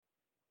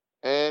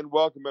And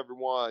welcome,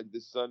 everyone, to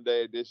this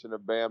Sunday edition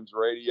of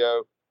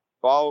BAMSRadio.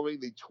 Following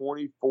the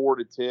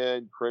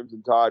 24-10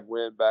 Crimson Tide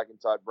win back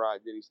inside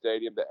Bryant-Denny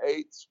Stadium, the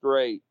 8th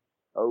straight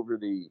over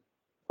the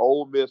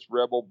Ole Miss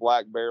Rebel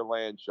Black Bear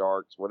Land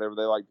Sharks, whatever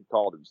they like to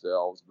call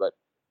themselves. But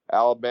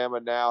Alabama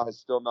now has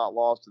still not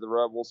lost to the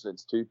Rebels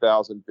since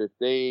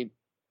 2015.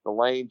 The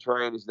Lane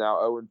train is now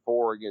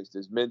 0-4 against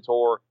his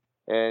mentor.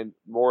 And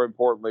more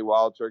importantly,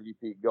 Wild Turkey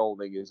Pete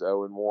Golding is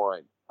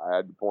 0-1. I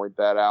had to point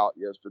that out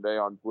yesterday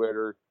on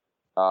Twitter.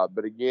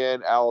 But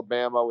again,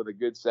 Alabama with a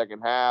good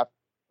second half.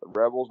 The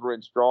Rebels were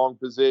in strong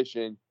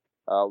position,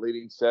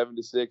 leading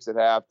 7-6 at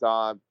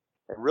halftime,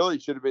 and really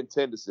should have been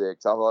 10-6. I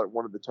thought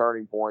one of the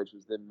turning points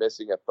was them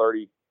missing a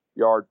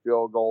 30-yard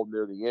field goal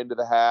near the end of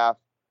the half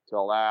to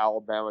allow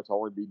Alabama to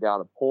only be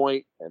down a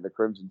point, and the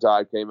Crimson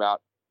Tide came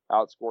out,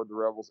 outscored the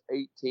Rebels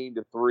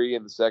 18-3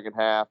 in the second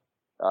half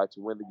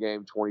to win the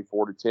game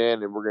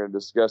 24-10, and we're going to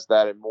discuss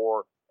that and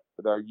more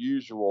with our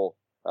usual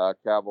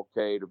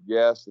cavalcade of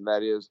guests, and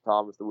that is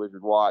Thomas the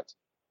Wizard Watts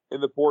in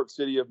the port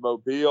city of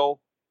Mobile,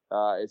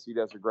 as he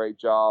does a great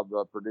job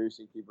of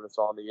producing, keeping us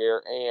on the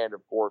air, and of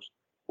course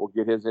we'll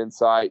get his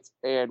insights,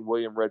 and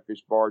William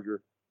Redfish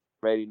Barger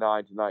from 89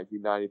 to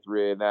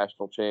 1993, a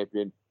national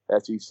champion,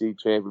 SEC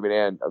champion,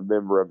 and a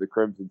member of the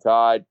Crimson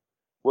Tide.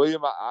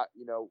 William,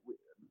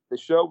 the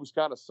show was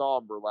kind of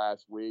somber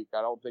last week. I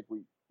don't think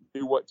we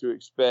knew what to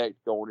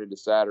expect going into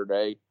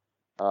Saturday.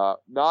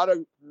 Not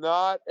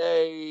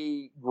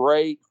a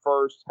great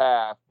first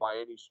half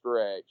by any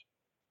stretch,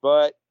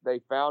 but they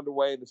found a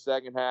way in the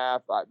second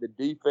half. The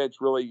defense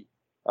really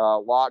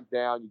locked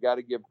down. You got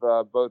to give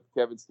both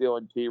Kevin Steele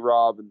and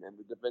T-Rob and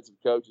the defensive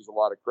coaches a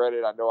lot of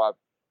credit. I know I've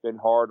been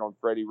hard on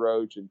Freddie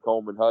Roach and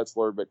Coleman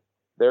Hutzler, but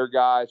their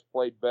guys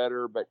played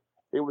better. But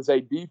it was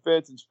a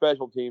defense and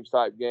special teams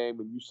type game,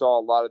 and you saw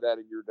a lot of that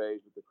in your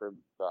days with the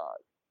Crimson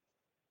Tide.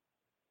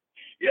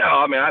 Yeah,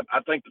 I mean, I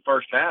think the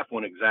first half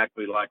went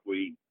exactly like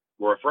we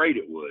were afraid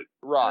it would.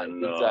 Right,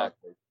 and,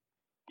 exactly.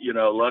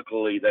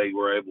 Luckily they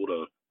were able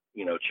to,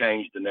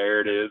 change the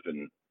narrative.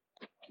 And,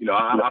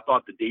 I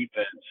thought the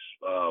defense,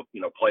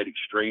 played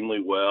extremely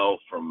well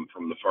from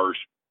the first,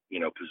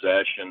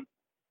 possession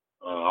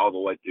all the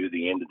way through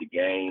the end of the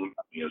game.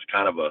 It was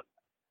kind of a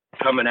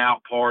coming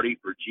out party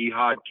for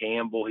Jihad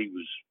Campbell. He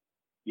was,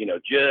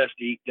 just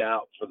eked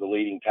out for the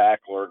leading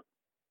tackler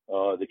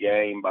the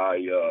game by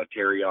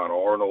Terrion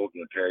Arnold.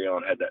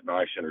 Terrion had that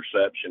nice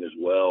interception as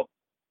well.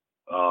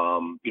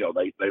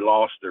 They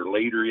lost their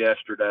leader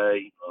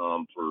yesterday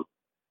for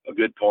a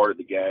good part of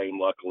the game.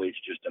 Luckily,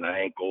 it's just an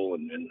ankle,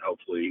 and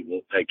hopefully it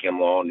won't take him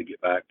long to get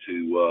back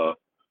to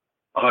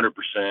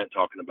 100%,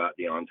 talking about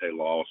Deontay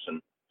Lawson.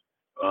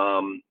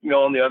 On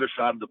the other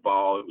side of the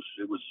ball,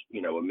 it was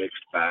a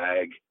mixed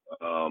bag.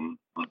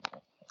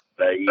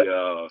 They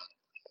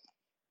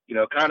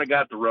kind of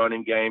got the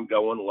running game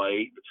going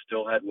late, but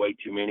still had way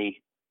too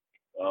many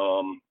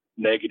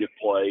negative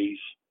plays.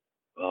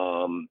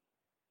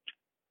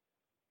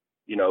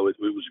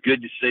 It was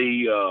good to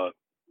see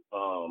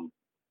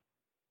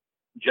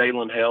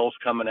Jalen Hell's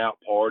coming out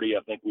party.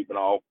 I think we've been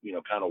all,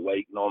 kind of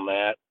waiting on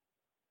that.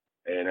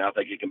 And I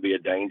think it can be a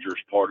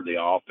dangerous part of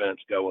the offense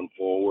going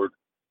forward.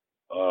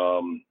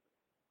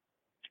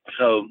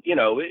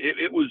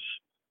 It was,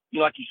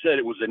 like you said,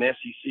 it was an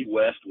SEC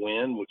West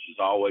win, which is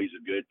always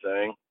a good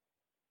thing.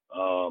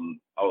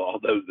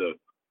 Although the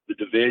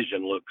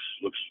division looks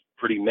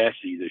pretty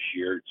messy this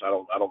year. I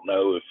don't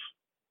know if,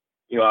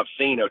 I've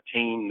seen a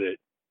team that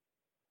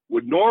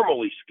would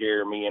normally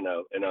scare me in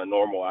a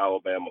normal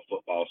Alabama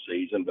football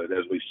season, but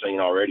as we've seen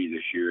already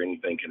this year,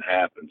 anything can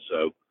happen.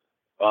 So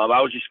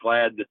I was just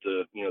glad that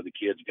the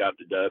kids got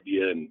the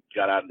W and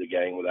got out of the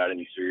game without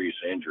any serious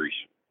injuries.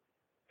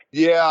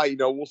 Yeah,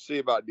 we'll see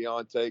about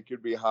Deontay.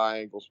 Could be a high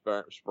ankle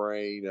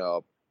sprain.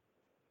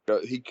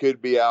 He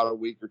could be out a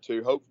week or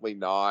two. Hopefully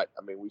not.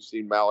 I mean, we've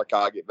seen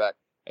Malachi get back.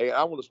 Hey,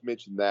 I want to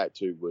mention that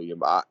too,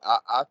 William. I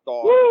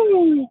thought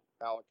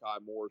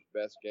Malachi Moore's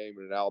best game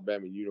in an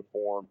Alabama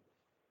uniform.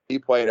 He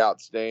played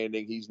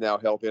outstanding. He's now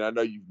healthy. And I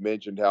know you've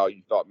mentioned how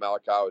you thought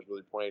Malachi was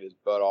really playing his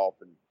butt off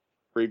in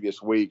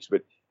previous weeks,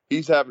 but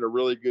he's having a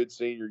really good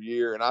senior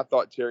year. And I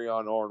thought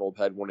Terrion Arnold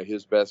had one of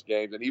his best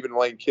games. And even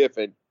Lane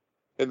Kiffin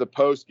in the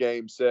post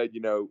game said,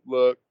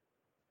 look,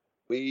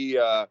 we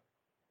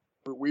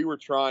were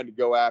trying to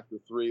go after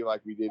three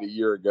like we did a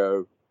year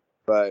ago,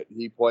 but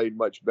he played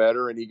much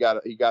better, and he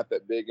got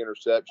that big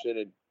interception.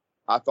 And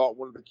I thought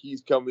one of the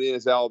keys coming in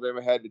is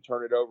Alabama had to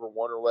turn it over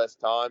one or less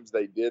times.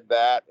 They did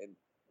that, and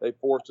they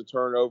forced a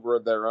turnover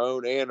of their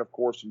own, and of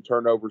course some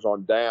turnovers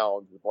on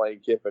downs with Lane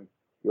Kiffin.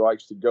 He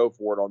likes to go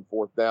for it on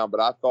fourth down,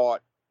 but I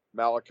thought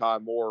Malachi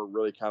Moore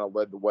really kind of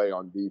led the way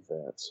on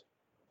defense.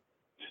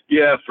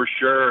 Yeah, for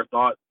sure.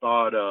 Thought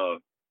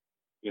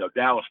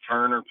Dallas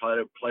Turner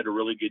played a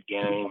really good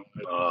game.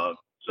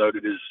 So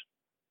did his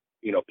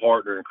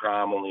partner in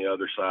crime on the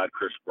other side,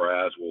 Chris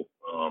Braswell.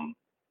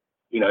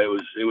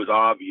 It was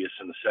obvious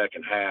in the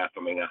second half.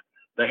 I mean,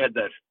 they had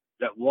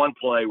that one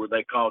play where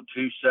they called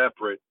two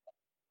separate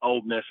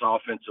Ole Miss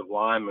offensive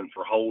lineman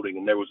for holding,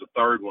 and there was a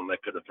third one they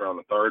could have thrown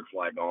a third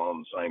flag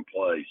on the same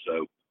play.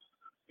 So,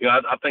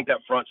 I think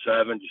that front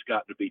seven just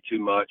got to be too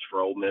much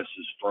for Ole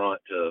Miss's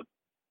front to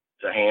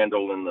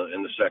handle in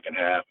the second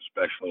half,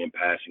 especially in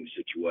passing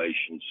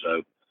situations.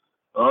 So,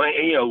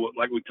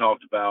 like we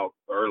talked about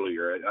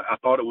earlier, I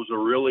thought it was a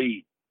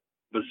really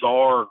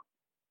bizarre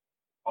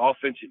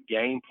offensive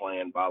game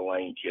plan by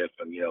Lane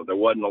Kiffin. There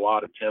wasn't a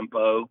lot of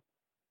tempo.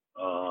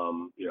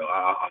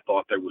 I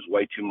thought there was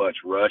way too much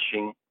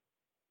rushing.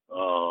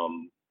 I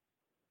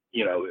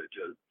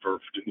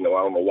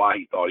don't know why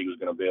he thought he was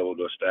going to be able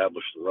to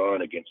establish the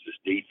run against this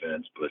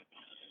defense, but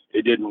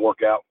it didn't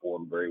work out for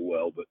him very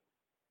well. But,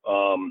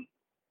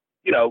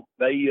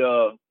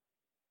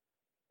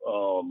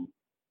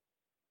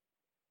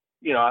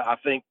 I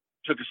think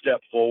took a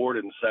step forward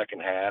in the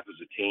second half as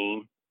a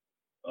team,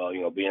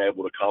 being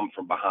able to come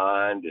from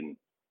behind and,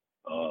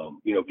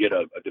 get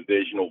a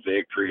divisional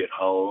victory at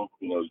home,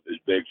 is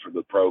big for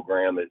the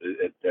program at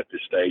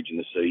this stage in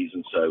the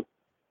season. So,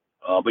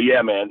 but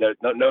yeah, man,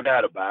 no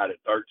doubt about it.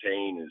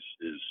 13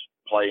 is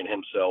playing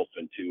himself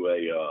into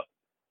a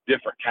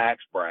different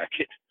tax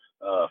bracket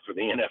for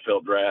the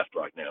NFL draft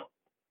right now.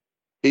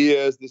 He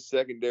is the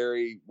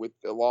secondary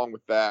along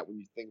with that. When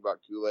you think about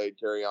Kool-Aid,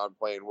 Terrion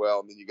playing well,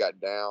 and then you got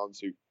Downs,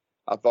 who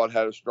I thought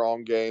had a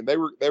strong game. They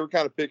were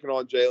kind of picking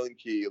on Jalen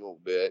Key a little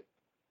bit,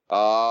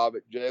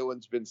 but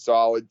Jalen's been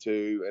solid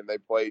too. And they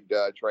played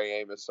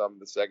Trey Amos some in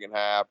the second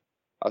half.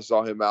 I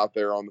saw him out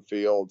there on the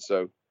field.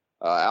 So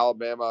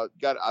Alabama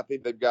I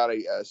think they've got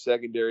a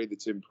secondary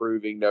that's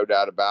improving, no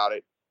doubt about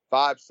it.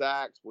 5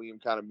 sacks. William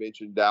kind of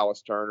mentioned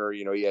Dallas Turner.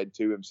 He had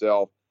 2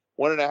 himself.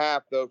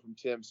 1.5 though from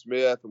Tim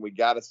Smith, and we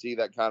got to see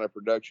that kind of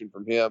production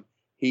from him.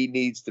 He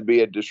needs to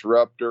be a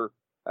disruptor.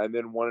 And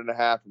then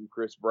 1.5 from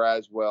Chris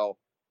Braswell.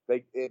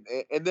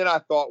 And then I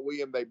thought,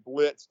 William, they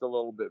blitzed a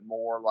little bit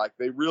more. Like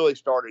they really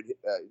started.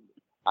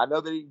 I know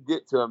they didn't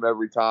get to him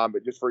every time,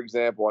 but just for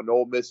example, on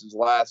Ole Miss's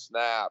last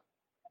snap,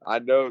 I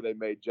know they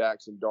made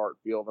Jackson Dart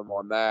feel them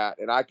on that.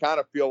 And I kind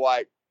of feel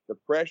like the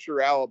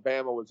pressure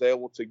Alabama was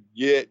able to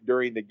get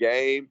during the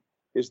game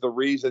is the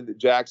reason that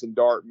Jackson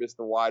Dart missed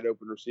the wide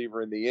open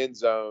receiver in the end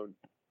zone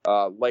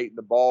late in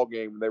the ball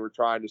game when they were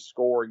trying to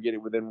score and get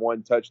it within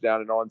 1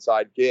 touchdown and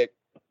onside kick.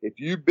 If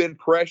you've been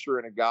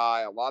pressuring a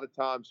guy, a lot of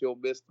times he'll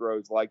miss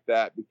throws like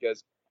that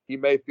because he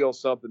may feel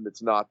something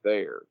that's not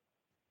there.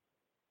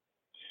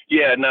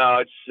 Yeah,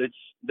 no, it's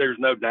there's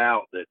no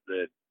doubt that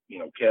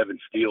Kevin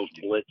Steele's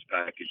blitz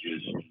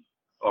packages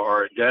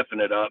are a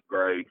definite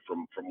upgrade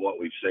from what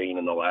we've seen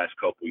in the last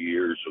couple of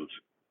years of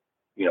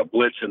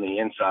blitzing the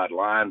inside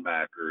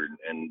linebacker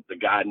and the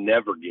guy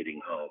never getting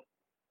home.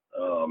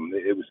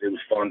 It was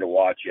fun to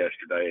watch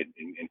yesterday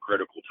in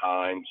critical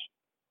times.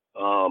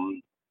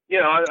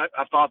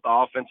 I thought the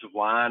offensive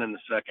line in the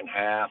second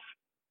half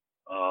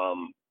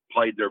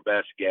played their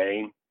best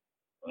game.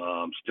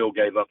 Still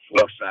gave up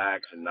 4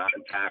 sacks and 9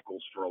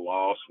 tackles for a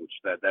loss, which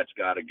that's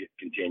got to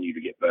continue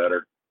to get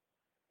better.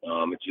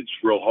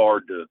 It's real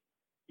hard to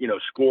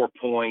score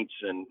points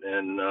and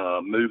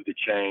move the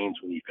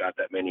chains when you've got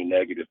that many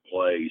negative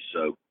plays.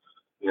 So,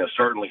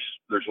 certainly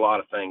there's a lot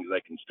of things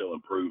they can still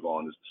improve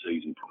on as the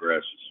season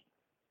progresses.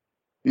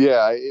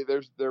 Yeah,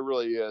 there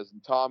really is.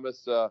 And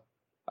Thomas,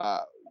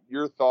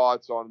 your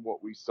thoughts on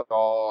what we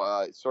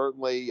saw?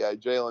 Certainly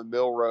Jalen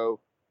Milroe,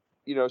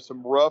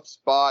 some rough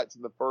spots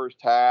in the first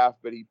half,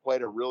 but he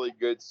played a really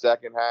good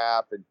second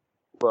half. And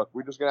look,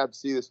 we're just going to have to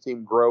see this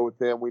team grow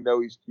with him. We know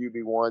he's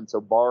QB1,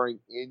 so barring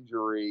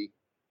injury,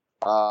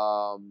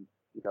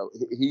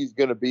 he's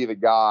going to be the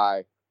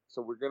guy.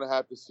 So we're going to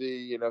have to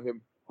see,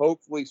 him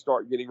hopefully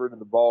start getting rid of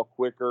the ball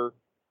quicker,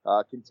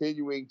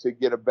 continuing to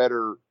get a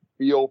better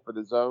feel for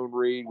the zone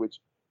read, which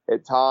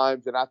at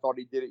times, and I thought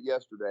he did it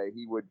yesterday,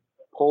 he would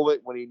pull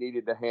it when he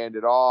needed to hand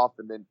it off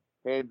and then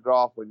hand it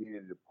off when he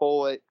needed to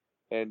pull it.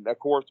 And, of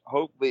course,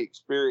 hopefully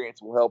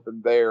experience will help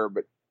him there.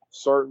 But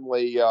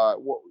certainly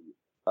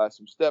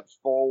some steps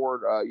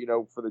forward,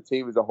 for the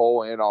team as a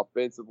whole and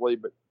offensively.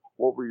 But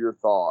what were your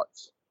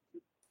thoughts?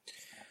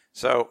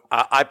 So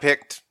I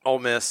picked Ole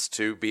Miss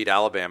to beat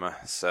Alabama.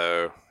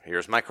 So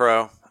here's my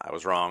crow. I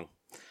was wrong.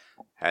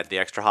 Had the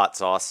extra hot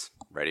sauce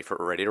ready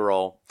to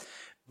roll.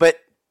 But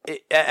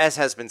as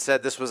has been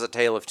said, this was a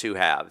tale of 2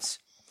 halves.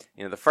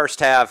 The first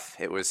half,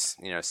 it was,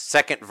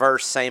 second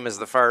verse, same as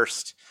the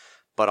first,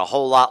 but a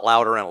whole lot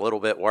louder and a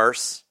little bit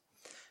worse.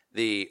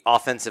 The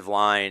offensive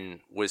line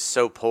was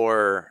so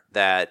poor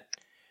that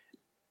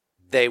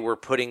they were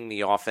putting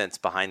the offense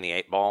behind the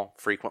 8 ball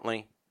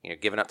frequently,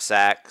 giving up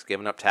sacks,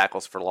 giving up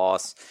tackles for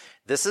loss.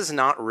 This is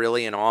not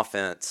really an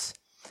offense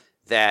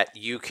that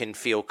you can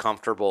feel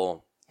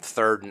comfortable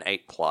 3rd and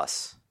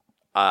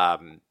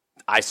 8+.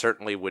 I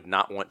certainly would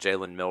not want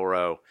Jalen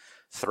Milroe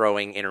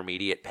throwing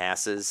intermediate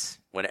passes.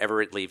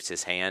 Whenever it leaves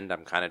his hand,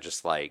 I'm kind of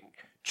just like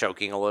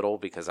choking a little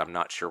because I'm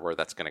not sure where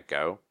that's going to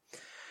go.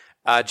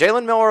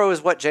 Jalen Milroe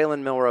is what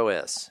Jalen Milroe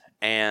is,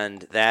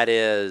 and that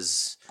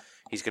is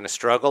he's going to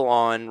struggle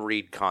on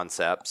read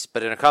concepts,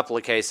 but in a couple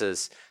of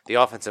cases, the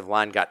offensive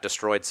line got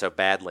destroyed so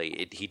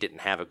badly he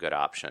didn't have a good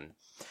option.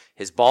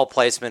 His ball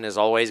placement is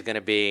always going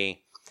to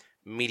be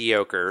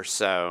mediocre.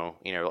 So,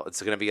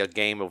 it's going to be a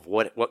game of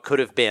what could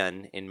have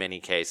been in many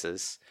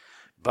cases.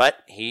 But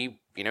he,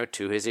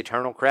 to his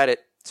eternal credit,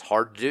 it's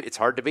hard to do. It's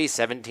hard to be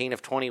 17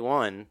 of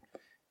 21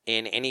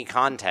 in any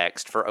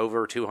context for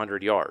over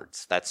 200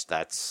 yards. That's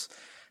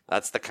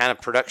the kind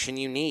of production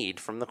you need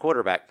from the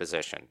quarterback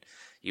position.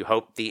 You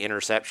hope the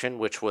interception,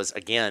 which was,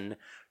 again,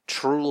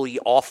 truly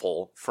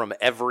awful from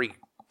every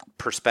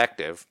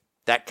perspective,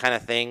 that kind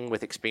of thing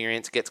with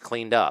experience gets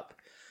cleaned up.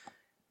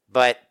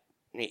 But,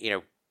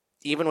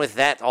 even with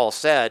that all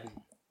said,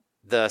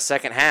 the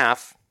second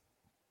half,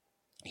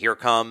 here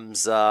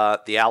comes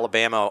the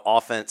Alabama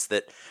offense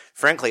that,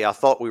 frankly, I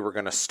thought we were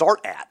going to start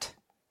at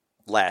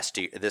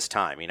this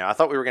time. I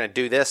thought we were going to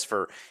do this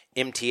for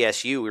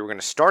MTSU. We were going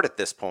to start at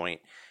this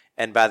point,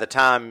 and by the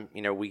time,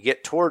 we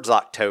get towards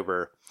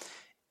October,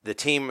 the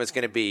team is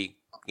going to be,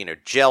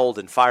 gelled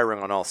and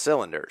firing on all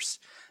cylinders.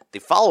 The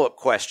follow-up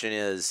question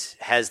is,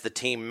 has the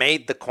team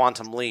made the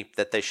quantum leap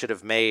that they should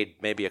have made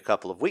maybe a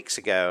couple of weeks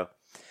ago?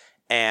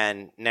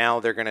 And now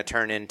they're going to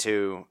turn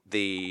into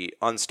the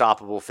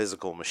unstoppable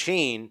physical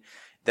machine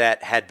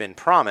that had been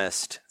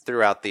promised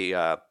throughout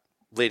the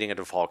leading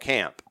into fall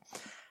camp.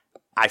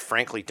 I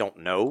frankly don't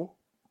know.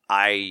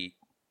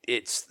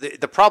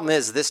 The problem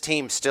is this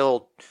team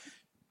still.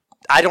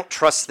 I don't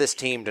trust this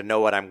team to know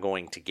what I'm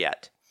going to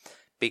get,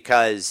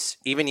 because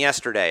even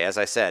yesterday, as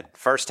I said,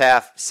 first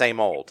half same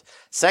old.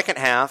 Second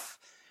half,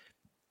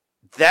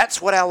 that's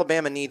what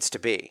Alabama needs to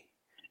be,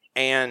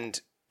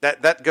 and.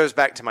 That goes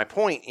back to my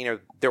point. I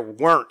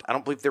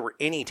don't believe there were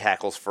any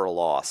tackles for a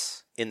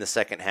loss in the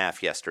second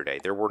half yesterday.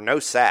 There were no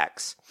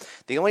sacks.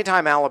 The only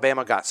time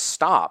Alabama got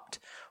stopped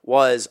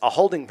was a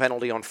holding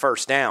penalty on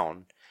first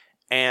down,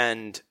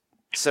 and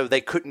so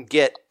they couldn't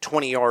get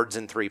 20 yards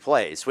in 3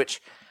 plays,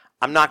 which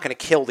I'm not going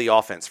to kill the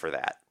offense for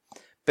that.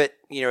 But,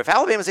 if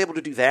Alabama's able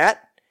to do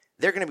that,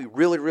 they're going to be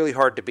really, really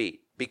hard to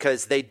beat,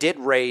 because they did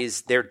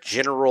raise their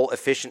general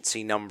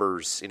efficiency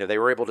numbers. They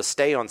were able to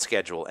stay on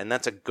schedule, and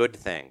that's a good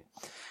thing.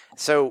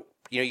 So,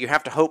 you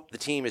have to hope the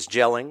team is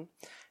gelling,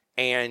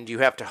 and you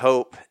have to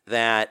hope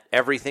that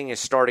everything is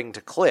starting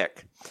to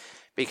click.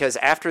 Because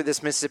after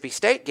this Mississippi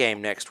State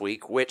game next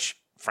week, which,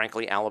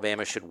 frankly,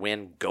 Alabama should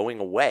win going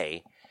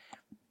away,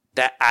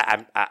 that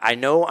I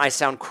know I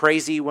sound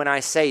crazy when I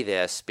say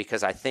this,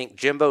 because I think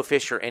Jimbo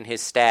Fisher and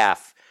his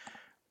staff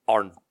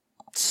are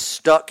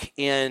stuck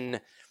in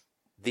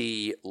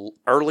the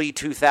early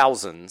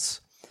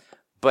 2000s,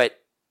 but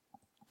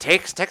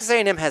Texas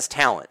A&M has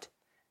talent.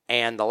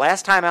 And the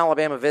last time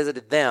Alabama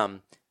visited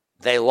them,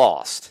 they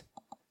lost.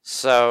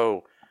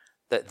 So,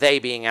 they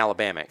being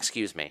Alabama,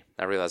 excuse me.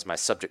 I realized my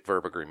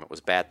subject-verb agreement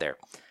was bad there.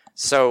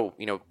 So,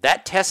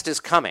 that test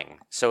is coming.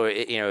 So,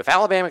 if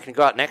Alabama can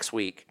go out next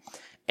week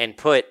and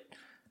put,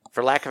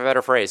 for lack of a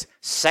better phrase,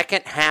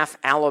 second half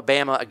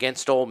Alabama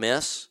against Ole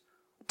Miss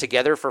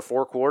together for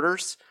 4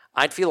 quarters,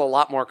 I'd feel a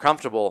lot more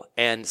comfortable,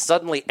 and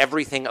suddenly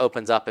everything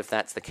opens up if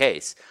that's the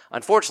case.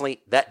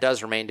 Unfortunately, that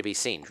does remain to be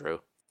seen, Drew.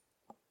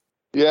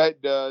 Yeah,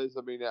 it does.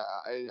 I mean,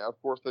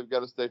 of course, they've got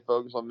to stay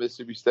focused on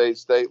Mississippi State.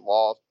 State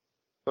lost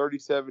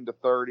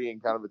 37-30 in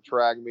kind of a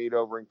track meet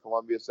over in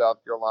Columbia,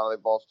 South Carolina.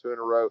 They've lost 2 in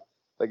a row.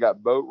 They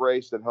got boat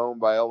raced at home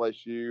by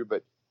LSU,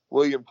 but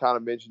William kind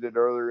of mentioned it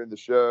earlier in the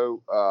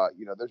show.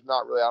 There's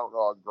not really, I don't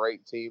know, a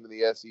great team in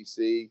the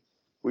SEC.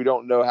 We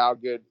don't know how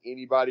good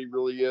anybody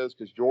really is,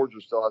 because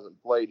Georgia still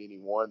hasn't played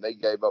anyone. They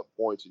gave up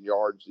points and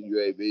yards to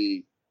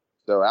UAB.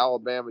 So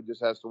Alabama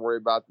just has to worry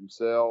about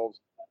themselves,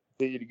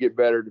 continue to get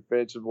better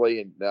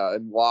defensively,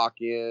 and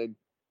lock in.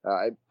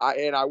 And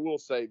I will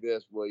say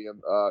this,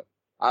 William.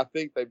 I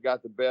think they've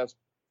got the best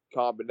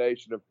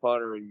combination of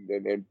punter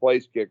and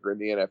place kicker in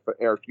the NFL,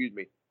 or excuse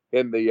me,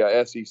 in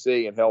the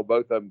SEC, and hell,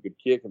 both of them could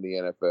kick in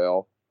the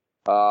NFL.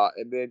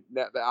 And then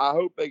I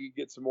hope they can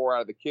get some more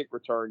out of the kick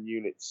return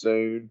unit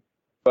soon.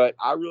 But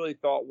I really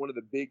thought one of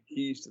the big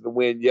keys to the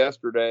win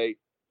yesterday,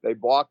 they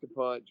blocked the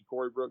punt.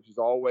 Ja'Cory Brooks is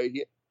always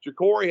 –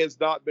 Ja'Cory has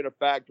not been a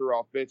factor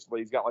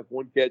offensively. He's got like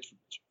 1 catch for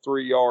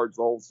 3 yards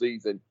the whole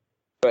season.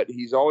 But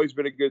he's always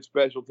been a good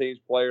special teams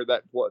player.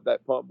 That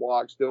punt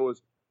block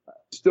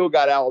still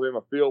got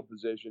Alabama field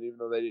position, even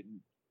though they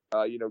didn't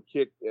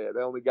kick.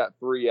 They only got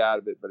 3 out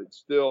of it, but it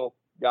still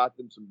got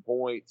them some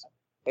points.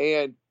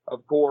 And,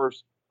 of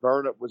course,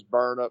 Burnip was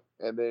Burnip.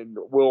 And then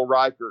Will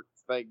Reichert,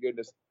 thank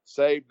goodness,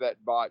 saved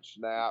that botch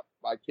snap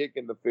by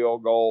kicking the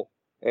field goal.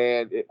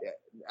 And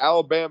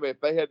Alabama,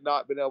 if they had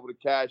not been able to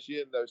cash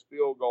in those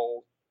field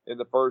goals in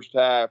the first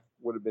half,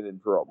 would have been in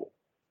trouble.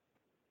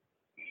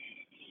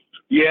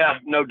 Yeah,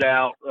 no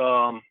doubt.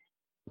 I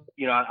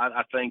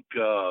think,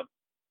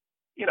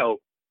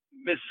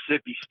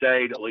 Mississippi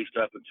State, at least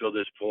up until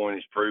this point,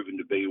 has proven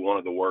to be one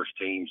of the worst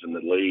teams in the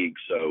league.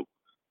 So,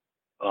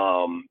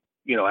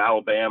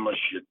 Alabama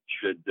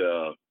should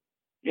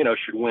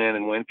win,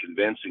 and win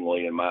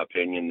convincingly, in my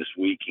opinion, this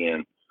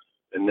weekend.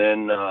 And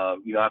then,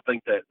 I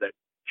think that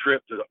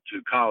trip to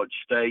College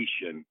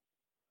Station,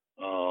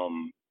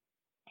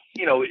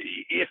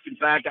 if in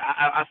fact,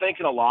 I think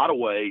in a lot of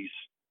ways,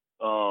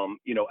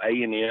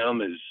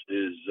 A&M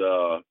is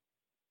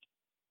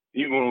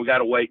we got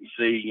to wait and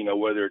see,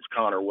 whether it's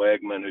Connor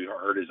Wegman who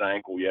hurt his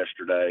ankle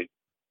yesterday.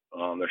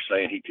 They're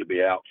saying he could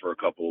be out for a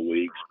couple of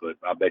weeks, but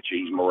I bet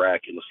you he's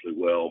miraculously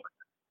well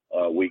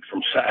a week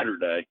from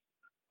Saturday.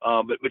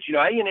 But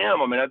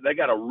A&M, I mean, they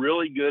got a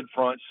really good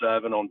front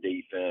seven on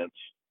defense.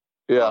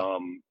 Yeah.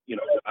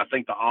 I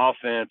think the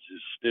offense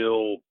is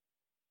still,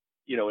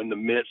 in the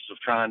midst of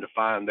trying to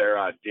find their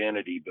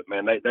identity. But,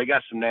 man, they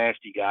got some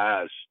nasty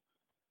guys,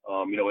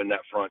 in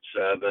that front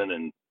seven,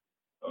 and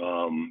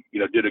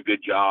did a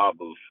good job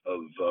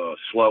of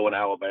slowing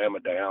Alabama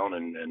down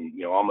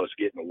and almost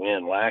getting a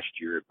win last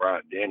year at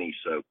Bryant-Denny.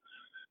 So,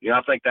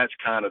 I think that's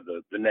kind of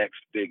the next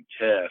big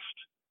test,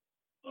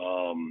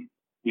 on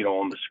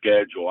the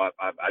schedule.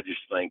 I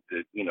just think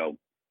that,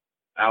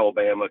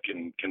 Alabama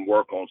can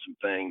work on some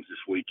things this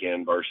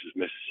weekend versus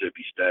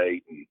Mississippi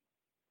State, and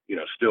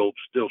still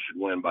should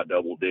win by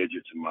double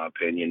digits in my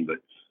opinion. But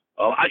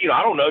I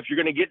don't know if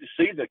you're going to get to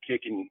see the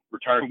kick and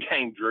return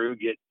game, Drew,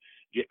 get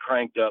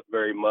cranked up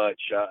very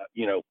much.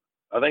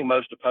 I think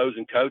most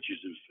opposing coaches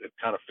have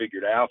kind of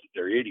figured out that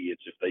they're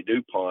idiots if they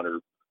do punt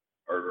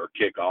or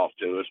kick off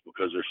to us,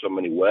 because there's so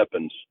many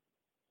weapons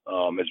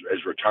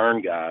as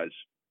return guys.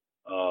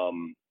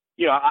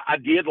 I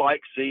did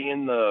like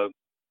seeing the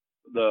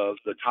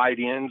tight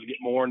ends get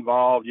more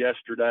involved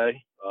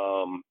yesterday.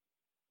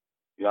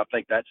 I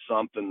think that's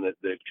something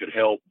that could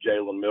help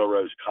Jalen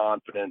Milroe's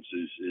confidence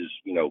is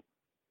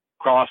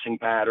crossing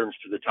patterns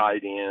to the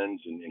tight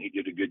ends, and he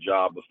did a good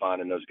job of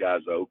finding those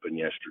guys open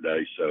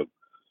yesterday. So,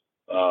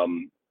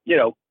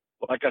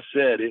 like I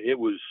said, it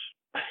was,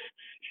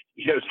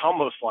 it's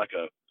almost like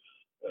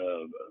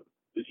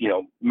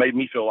made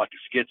me feel like a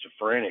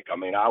schizophrenic. I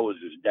mean, I was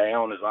as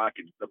down as I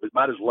could,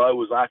 about as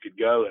low as I could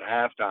go at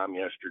halftime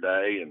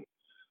yesterday. And,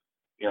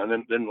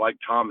 and then like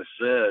Thomas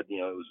said,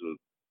 it was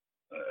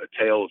a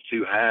tale of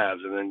two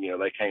halves. And then,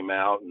 they came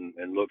out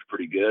and looked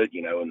pretty good,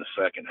 in the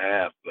second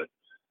half. But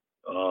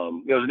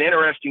it was an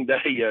interesting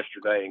day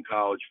yesterday in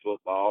college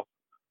football.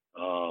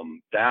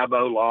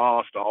 Dabo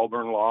lost,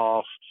 Auburn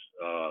lost,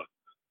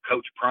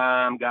 Coach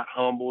Prime got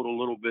humbled a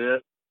little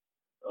bit.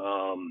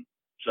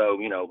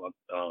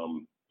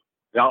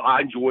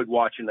 I enjoyed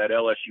watching that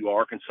LSU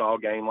Arkansas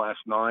game last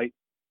night.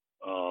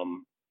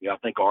 I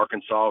think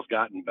Arkansas has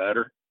gotten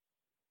better,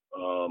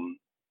 and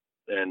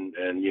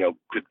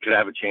could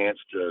have a chance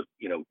to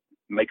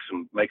make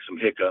some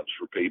hiccups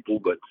for people.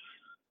 But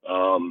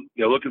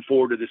looking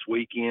forward to this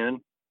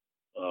weekend.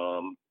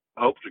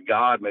 I hope to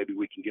God maybe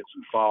we can get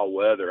some fall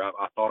weather.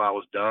 I thought I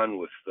was done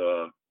with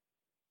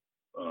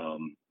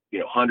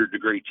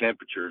 100-degree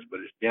temperatures, but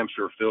it damn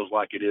sure feels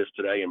like it is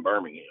today in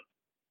Birmingham.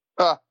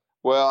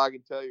 Well, I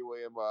can tell you,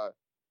 William,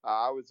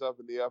 I was up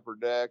in the upper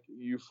deck,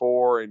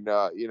 U4, and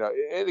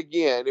and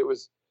again, it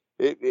was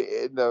at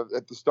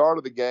the start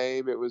of the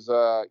game. It was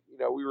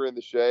we were in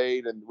the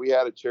shade and we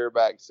had a chair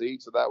back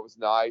seat, so that was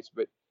nice.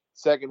 But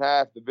second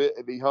half,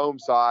 the home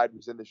side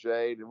was in the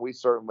shade, and we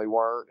certainly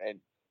weren't. And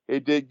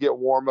it did get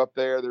warm up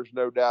there. There's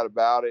no doubt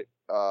about it.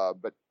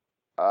 But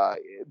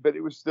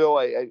it was still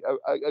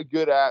a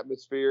good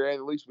atmosphere, and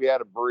at least we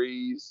had a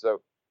breeze.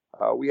 So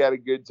we had a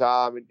good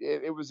time, and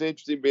it was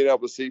interesting being able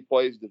to see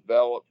plays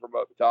develop from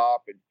up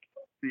top and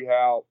see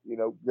how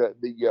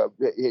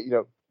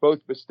both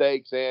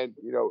mistakes and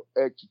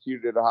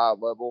executed at a high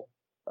level,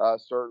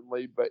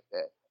 certainly. But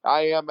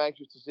I am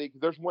anxious to see,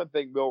 because there's one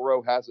thing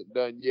Milroe hasn't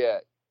done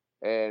yet,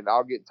 and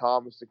I'll get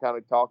Thomas to kind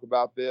of talk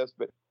about this.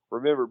 But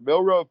remember,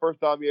 Milroe,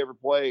 first time he ever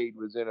played,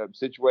 was in a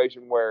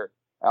situation where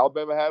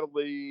Alabama had a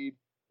lead,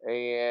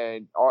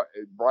 and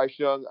Bryce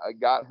Young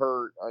got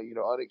hurt,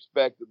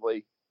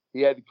 unexpectedly.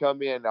 He had to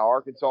come in. Now,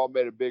 Arkansas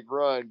made a big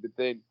run,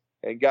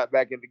 and got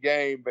back in the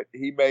game, but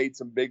he made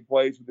some big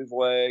plays with his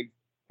legs,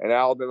 and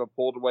Alabama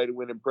pulled away to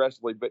win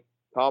impressively. But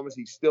Thomas,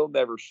 he still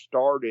never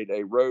started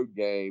a road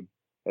game,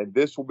 and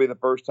this will be the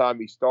first time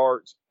he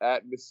starts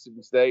at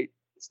Mississippi State.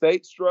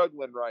 State's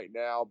struggling right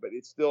now, but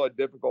it's still a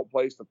difficult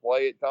place to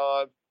play at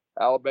times.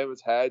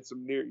 Alabama's had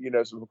some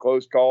some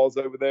close calls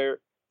over there.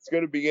 It's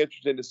going to be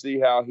interesting to see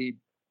how he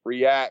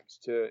reacts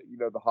to,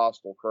 the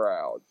hostile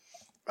crowd.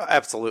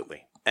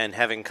 Absolutely. And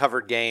having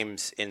covered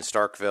games in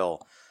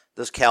Starkville,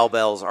 those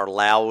cowbells are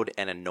loud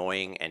and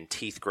annoying and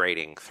teeth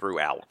grating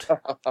throughout.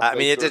 I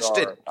mean, I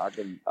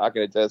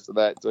can attest to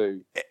that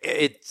too.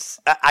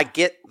 I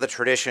get the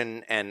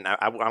tradition, and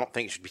I don't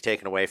think it should be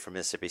taken away from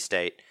Mississippi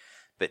State,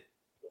 but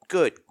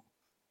good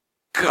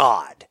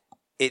God,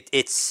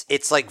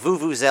 it's like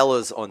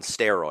vuvuzelas on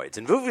steroids.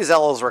 And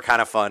vuvuzelas were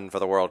kind of fun for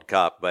the World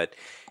Cup, but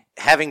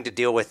having to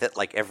deal with it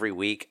like every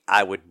week,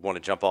 I would want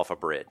to jump off a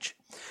bridge.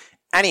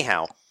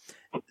 Anyhow,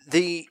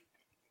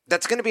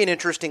 that's going to be an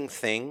interesting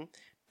thing,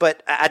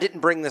 but I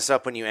didn't bring this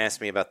up when you asked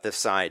me about this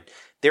side.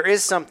 There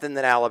is something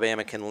that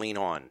Alabama can lean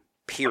on,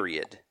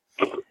 period,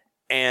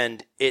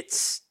 and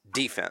it's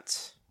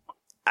defense.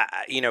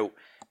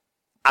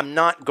 I'm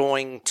not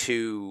going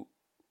to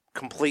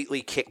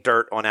completely kick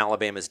dirt on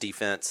Alabama's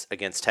defense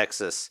against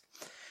Texas,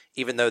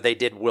 even though they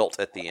did wilt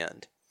at the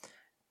end.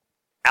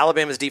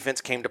 Alabama's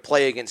defense came to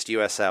play against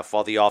USF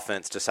while the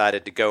offense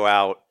decided to go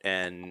out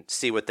and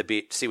see what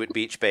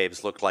Beach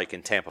Babes looked like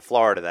in Tampa,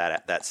 Florida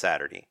that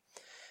Saturday.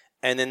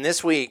 And then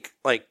this week,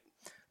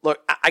 look,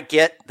 I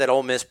get that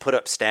Ole Miss put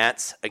up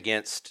stats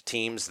against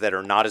teams that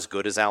are not as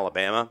good as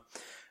Alabama,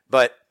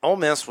 but Ole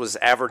Miss was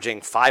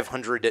averaging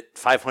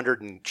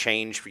 500 and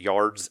change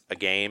yards a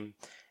game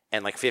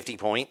and 50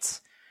 points,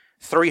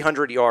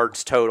 300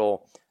 yards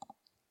total,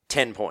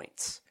 10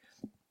 points.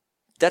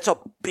 That's a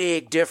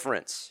big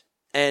difference.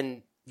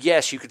 And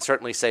yes, you could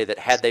certainly say that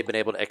had they been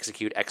able to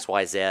execute X,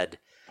 Y, Z,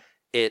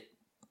 it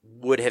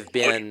would have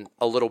been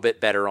a little bit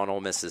better on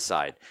Ole Miss's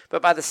side.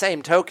 But by the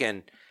same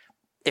token,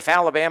 if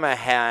Alabama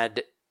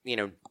had,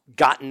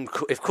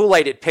 if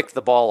Kool-Aid had picked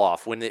the ball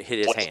off when it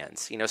hit his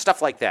hands,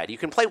 stuff like that, you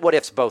can play what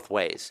ifs both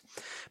ways.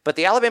 But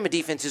the Alabama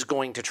defense is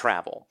going to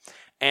travel.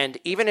 And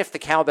even if the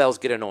cowbells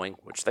get annoying,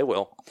 which they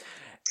will,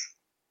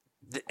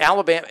 the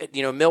Alabama,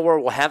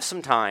 Milroe will have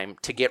some time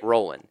to get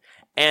rolling.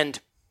 And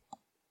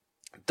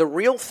the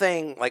real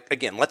thing,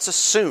 again, let's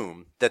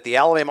assume that the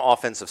Alabama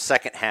offensive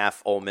second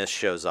half Ole Miss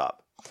shows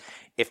up.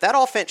 If that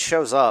offense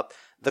shows up,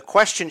 the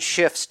question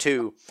shifts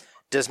to,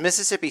 does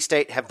Mississippi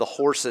State have the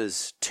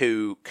horses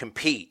to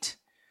compete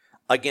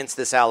against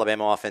this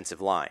Alabama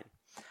offensive line?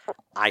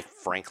 I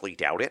frankly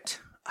doubt it.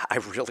 I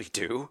really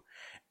do.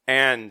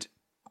 And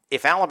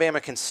if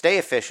Alabama can stay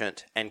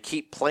efficient and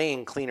keep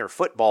playing cleaner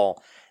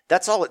football,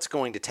 that's all it's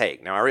going to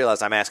take. Now, I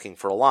realize I'm asking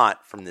for a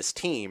lot from this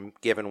team,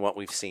 given what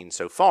we've seen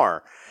so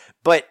far.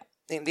 But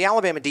the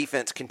Alabama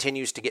defense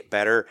continues to get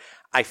better.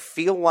 I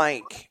feel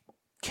like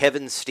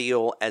Kevin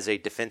Steele, as a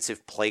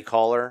defensive play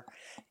caller,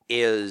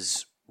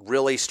 is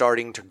really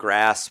starting to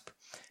grasp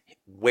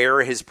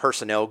where his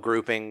personnel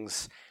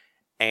groupings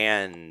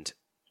and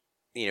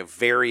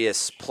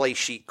various play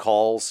sheet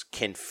calls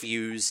can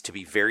fuse to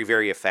be very,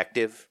 very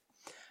effective.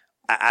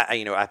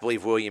 I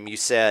believe, William, you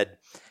said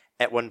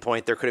at one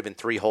point there could have been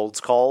 3 holds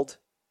called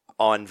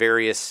on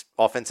various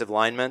offensive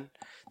linemen.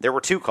 There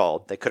were 2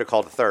 called. They could have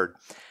called a third.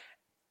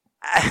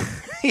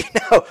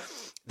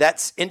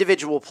 That's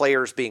individual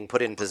players being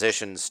put in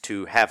positions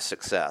to have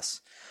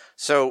success.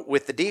 So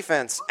with the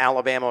defense,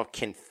 Alabama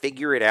can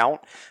figure it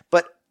out,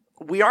 but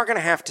we are going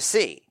to have to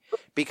see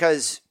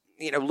because,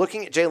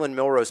 looking at Jalen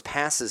Milroe's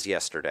passes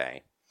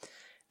yesterday,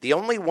 the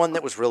only one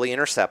that was really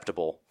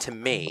interceptable to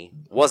me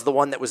was the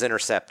one that was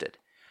intercepted.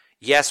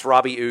 Yes,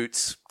 Robbie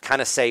Oots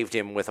kind of saved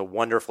him with a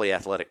wonderfully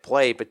athletic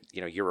play, but,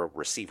 you're a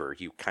receiver.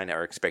 You kind of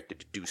are expected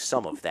to do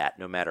some of that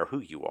no matter who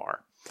you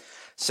are.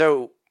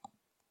 So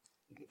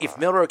if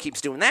Milroe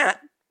keeps doing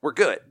that, we're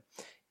good.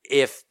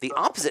 If the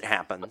opposite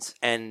happens,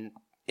 and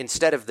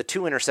instead of the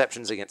 2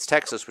 interceptions against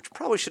Texas, which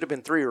probably should have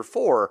been 3 or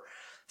 4,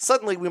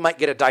 suddenly we might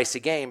get a dicey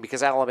game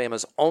because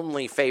Alabama's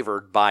only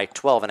favored by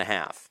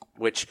 12.5,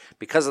 which,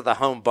 because of the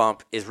home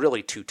bump, is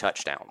really 2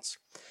 touchdowns.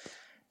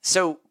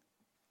 So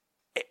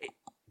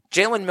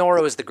Jalen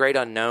Milroe is the great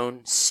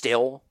unknown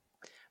still,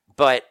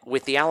 but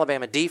with the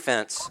Alabama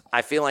defense,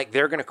 I feel like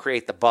they're going to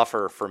create the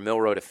buffer for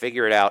Milroe to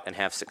figure it out and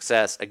have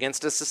success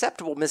against a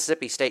susceptible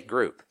Mississippi State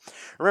group.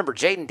 Remember,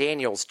 Jaden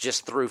Daniels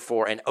just threw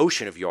for an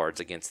ocean of yards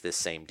against this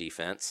same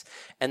defense,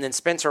 and then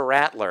Spencer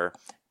Rattler,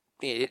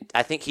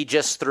 I think he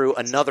just threw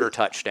another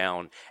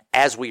touchdown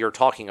as we are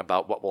talking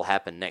about what will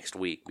happen next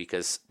week,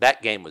 because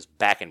that game was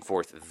back and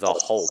forth the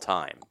whole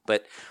time.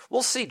 But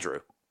we'll see,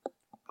 Drew.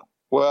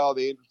 Well,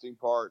 the interesting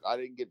part, I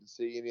didn't get to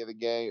see any of the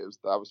game.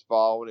 I was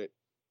following it.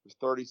 It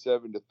was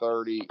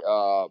 37-30.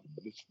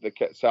 The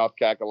South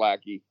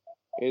Kakalaki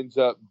ends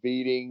up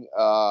beating,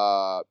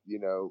 the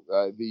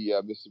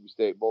Mississippi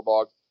State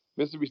Bulldogs.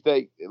 Mississippi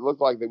State, it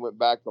looked like they went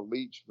back to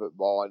Leach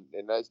football,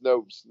 and that's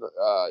no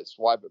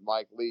swipe at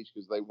Mike Leach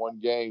because they won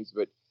games.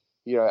 But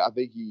I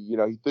think he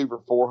threw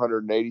for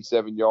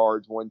 487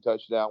 yards, 1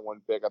 touchdown,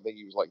 1 pick. I think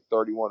he was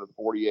 31 of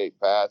 48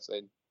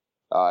 passing,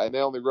 and they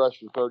only rushed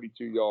for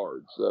 32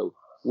 yards. So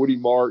Woody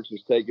Marks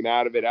was taken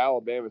out of it.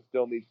 Alabama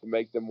still needs to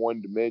make them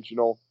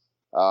one-dimensional.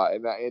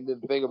 And then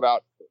the thing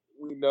about,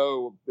 we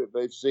know that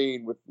they've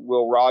seen with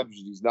Will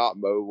Rogers, he's not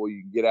mobile.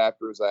 You can get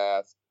after his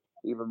ass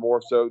even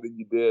more so than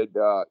you did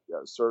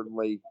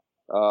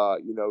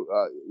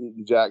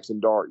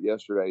Jackson Dart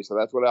yesterday. So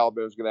that's what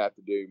Alabama's going to have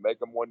to do. Make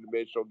them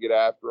one-dimensional, get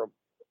after them,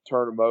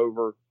 turn them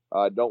over.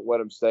 Don't let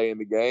them stay in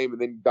the game, and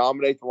then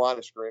dominate the line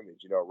of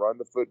scrimmage. Run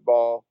the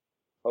football.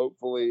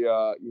 Hopefully,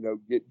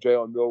 get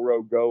Jalen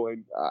Milroe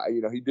going.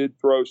 He did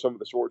throw some of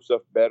the short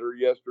stuff better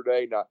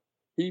yesterday. Now,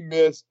 he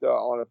missed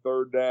on a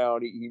third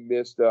down. He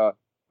missed,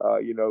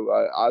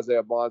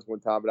 Isaiah Bonds one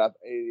time. But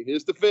in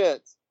his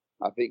defense,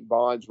 I think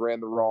Bonds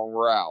ran the wrong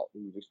route.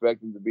 He was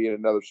expecting to be in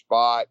another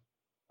spot,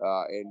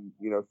 and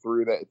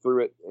threw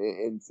it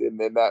in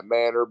that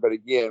manner. But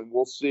again,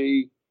 we'll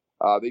see.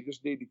 They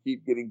just need to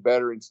keep getting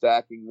better and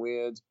stacking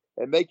wins.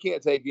 And they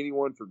can't take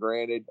anyone for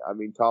granted. I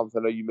mean, Thomas, I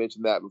know you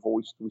mentioned that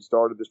before we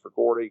started this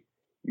recording.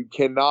 You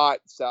cannot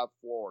South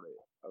Florida,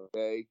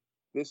 okay?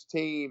 This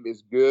team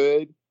is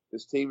good.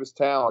 This team is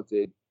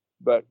talented.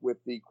 But with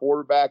the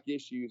quarterback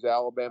issues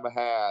Alabama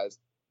has,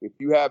 if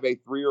you have a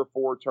 3 or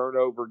 4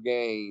 turnover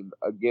game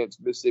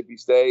against Mississippi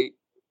State,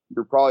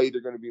 you're probably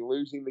either going to be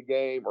losing the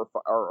game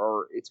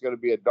or it's going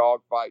to be a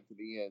dogfight to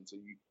the end. So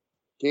you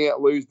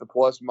can't lose the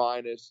plus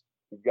minus.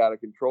 You've got to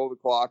control the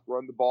clock,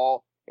 run the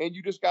ball, and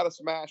you just got to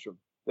smash them.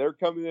 They're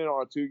coming in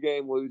on a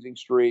 2-game losing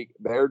streak.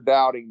 They're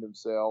doubting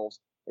themselves,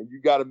 and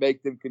you got to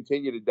make them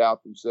continue to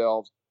doubt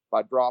themselves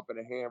by dropping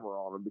a hammer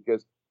on them,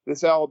 because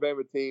this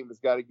Alabama team has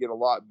got to get a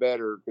lot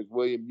better, because,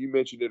 William, you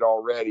mentioned it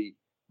already.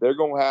 They're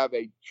going to have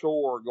a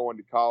chore going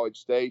to College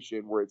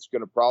Station where it's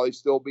going to probably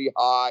still be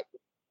hot.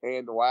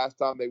 And the last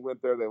time they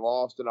went there, they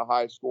lost in a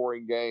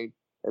high-scoring game.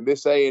 And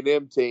this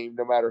A&M team,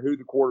 no matter who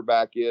the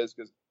quarterback is,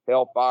 because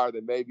hellfire,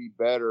 they may be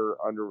better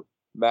under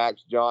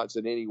Max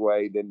Johnson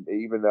anyway than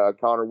even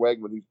Connor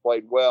Wegman, who's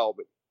played well.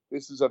 But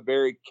this is a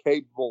very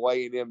capable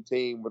A&M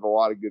team with a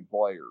lot of good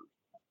players.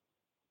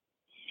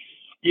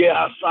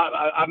 Yeah,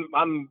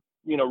 I'm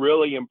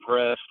really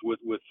impressed with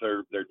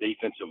their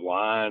defensive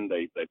line.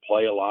 They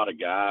play a lot of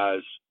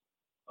guys.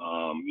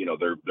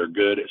 They're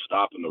good at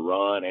stopping the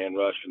run and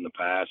rushing the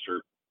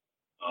passer.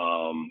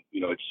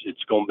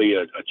 It's going to be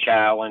a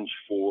challenge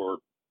for,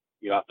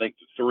 I think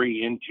the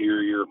 3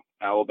 interior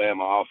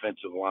Alabama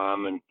offensive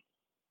linemen,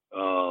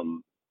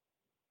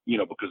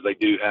 because they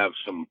do have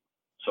some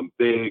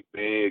big,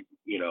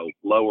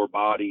 lower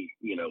body,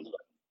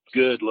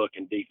 good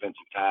looking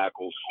defensive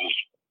tackles,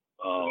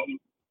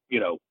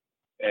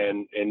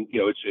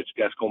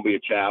 that's going to be a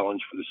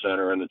challenge for the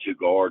center and the 2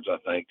 guards, I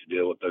think, to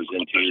deal with those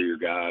interior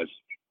guys.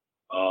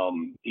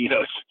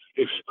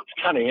 It's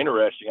kind of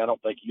interesting. I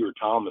don't think you or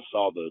Thomas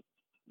saw the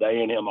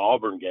A&M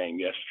Auburn game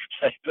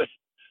yesterday, but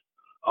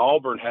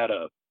Auburn had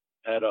a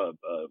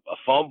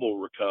fumble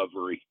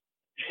recovery,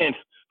 and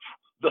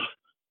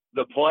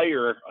the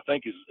player, I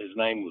think his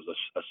name was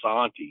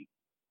Asante,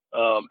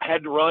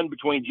 had to run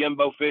between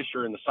Jimbo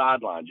Fisher and the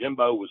sideline.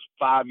 Jimbo was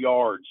 5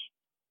 yards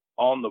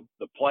on the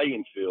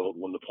playing field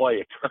when the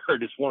play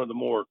occurred. It's one of the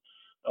more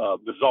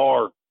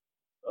bizarre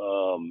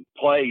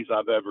plays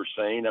I've ever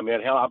seen. I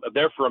mean, hell,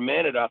 there for a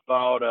minute I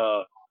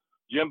thought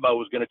Jimbo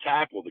was going to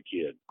tackle the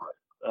kid.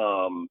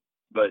 I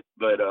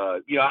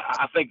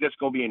think that's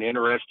going to be an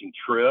interesting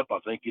trip. I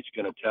think it's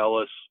going to tell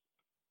us,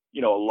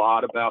 a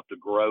lot about the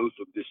growth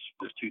of this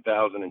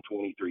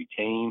 2023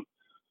 team.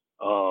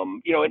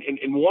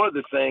 And one of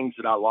the things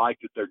that I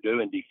like that they're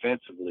doing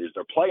defensively is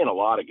they're playing a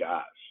lot of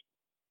guys.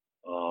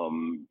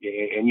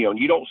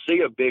 You don't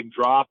see a big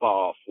drop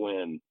off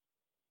when,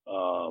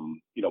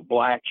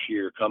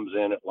 Blackshear comes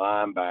in at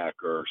linebacker,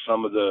 or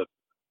some of the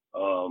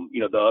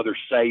other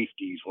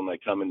safeties when they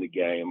come in the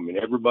game. I mean,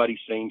 everybody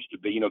seems to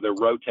be, they're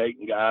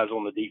rotating guys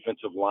on the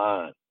defensive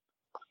line.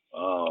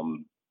 I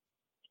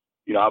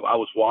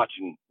was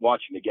watching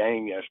the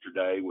game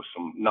yesterday with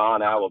some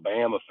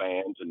non-Alabama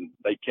fans, and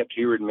they kept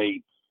hearing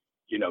me,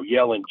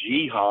 yelling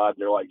jihad.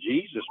 They're like,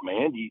 Jesus,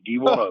 man, do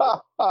you want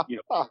to,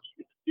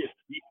 do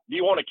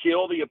you want to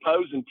kill the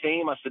opposing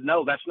team? I said,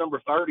 no, that's number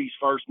 30's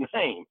first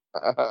name.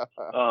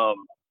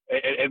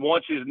 And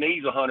once his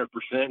knee's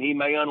 100%, he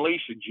may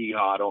unleash a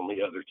jihad on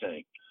the other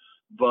team.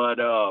 But,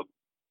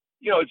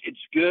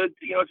 it's good.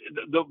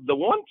 The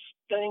one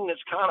thing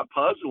that's kind of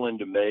puzzling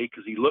to me,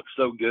 because he looked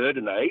so good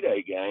in the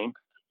 8A game,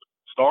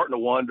 starting to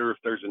wonder if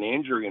there's an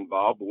injury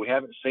involved, but we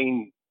haven't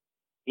seen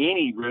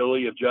any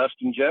really of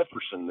Justin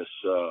Jefferson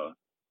or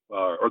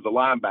the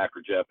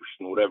linebacker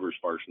Jefferson, whatever his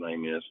first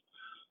name is.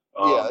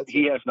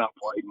 He has not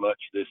played much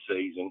this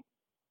season.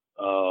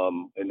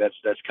 And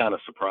that's kind of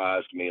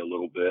surprised me a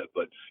little bit,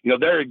 but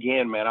there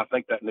again, man, I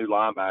think that new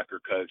linebacker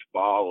coach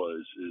Bala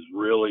is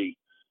really,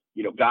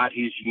 got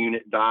his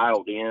unit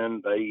dialed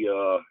in. They,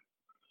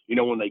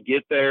 when they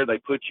get there, they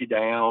put you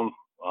down.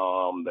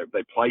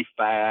 They play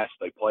fast,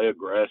 they play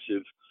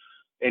aggressive,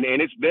 and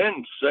it's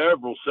been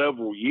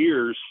several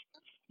years,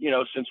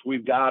 since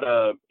we've got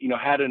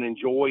had an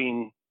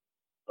enjoying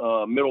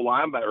middle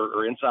linebacker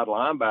or inside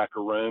linebacker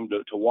room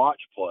to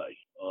watch play.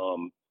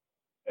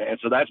 And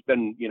so that's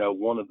been,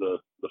 one of the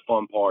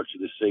fun parts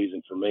of this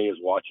season for me, is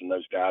watching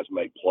those guys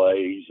make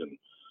plays. And,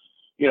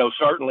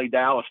 certainly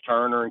Dallas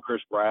Turner and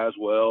Chris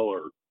Braswell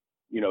are,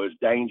 as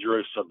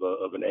dangerous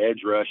of an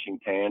edge rushing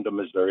tandem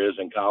as there is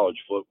in college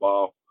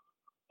football.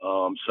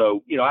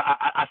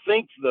 I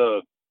think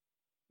the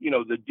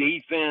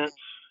defense,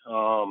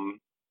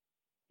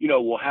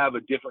 will have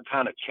a different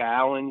kind of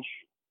challenge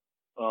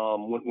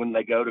when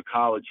they go to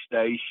College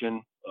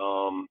Station.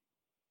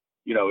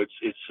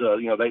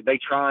 They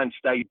try and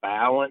stay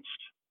balanced,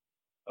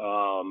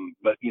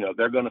 but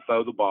they're going to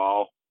throw the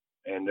ball,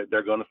 and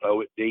they're going to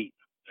throw it deep.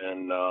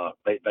 And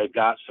they've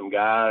got some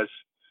guys.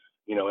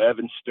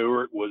 Evan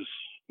Stewart was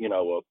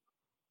a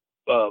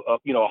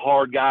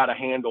hard guy to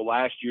handle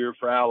last year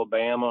for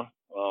Alabama.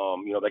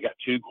 They got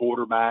 2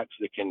 quarterbacks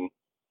that can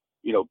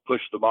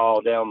push the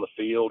ball down the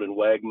field, and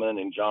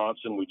Wegman and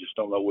Johnson. We just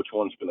don't know which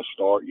one's going to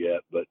start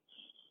yet, but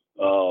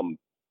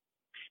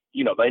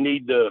they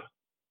need to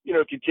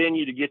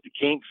continue to get the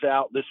kinks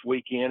out this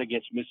weekend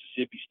against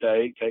Mississippi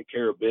State, take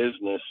care of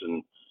business,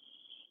 and,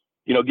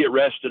 get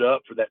rested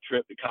up for that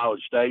trip to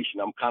College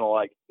Station. I'm kind of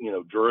like,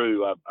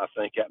 Drew, I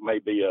think that may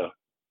be a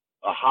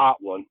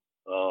hot one.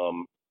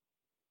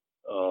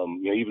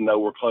 Even though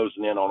we're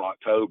closing in on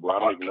October, I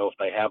don't even know if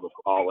they have a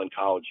fall in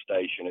College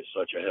Station. It's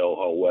such a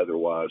hellhole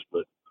weather-wise,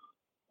 but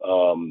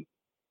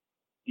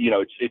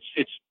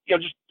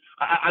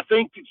I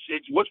think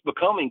it's what's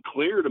becoming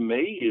clear to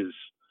me is,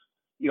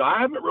 I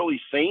haven't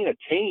really seen a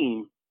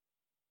team,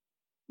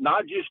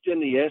 not just in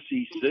the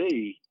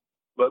SEC,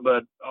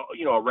 but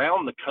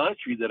around the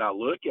country that I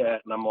look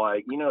at and I'm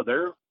like,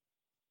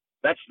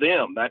 that's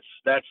them. That's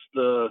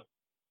the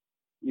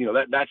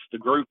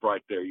group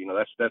right there.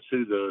 That's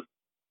who the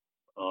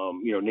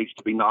needs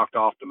to be knocked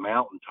off the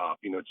mountaintop.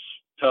 It's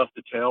tough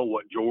to tell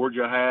what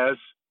Georgia has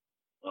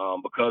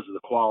because of the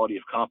quality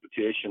of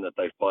competition that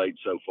they've played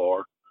so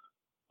far.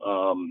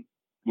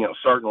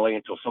 Certainly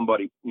until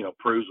somebody,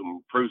 proves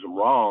them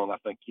wrong, I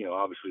think,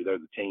 obviously they're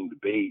the team to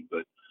beat.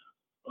 But,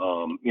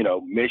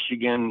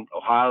 Michigan,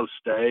 Ohio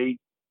State,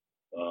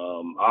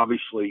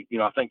 obviously,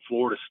 I think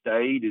Florida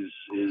State is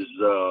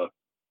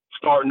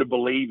starting to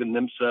believe in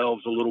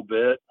themselves a little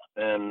bit.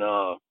 And,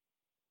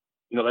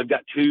 they've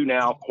got 2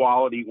 now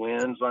quality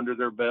wins under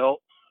their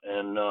belt.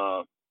 And,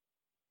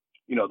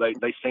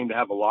 they seem to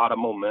have a lot of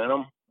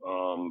momentum.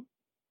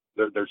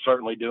 They're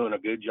certainly doing a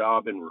good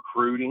job in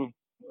recruiting.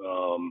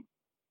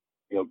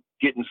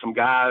 Getting some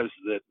guys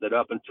that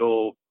up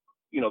until,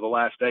 the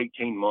last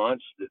 18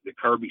 months that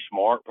Kirby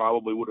Smart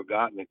probably would have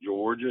gotten at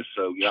Georgia.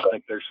 So, I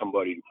think there's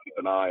somebody to keep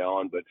an eye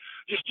on. But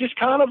just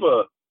kind of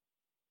a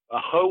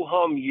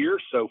ho-hum year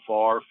so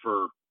far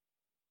for,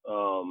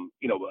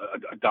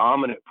 a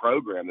dominant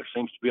program. There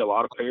seems to be a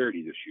lot of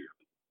parity this year.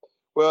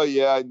 Well,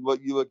 yeah,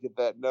 you look at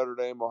that Notre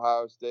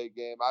Dame-Ohio State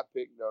game. I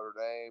picked Notre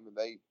Dame, and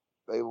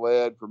they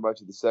led for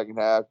much of the second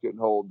half, couldn't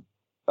hold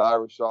the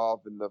Irish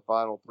off in the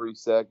final 3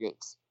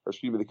 seconds. The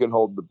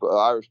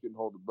Irish couldn't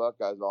hold the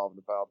Buckeyes off in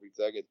the final 3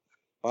 seconds.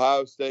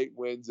 Ohio State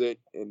wins it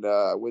and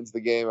wins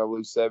the game, I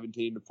believe,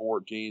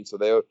 17-14. So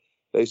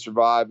they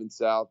survive in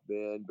South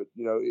Bend. But,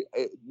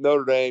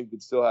 Notre Dame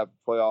could still have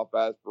playoff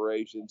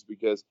aspirations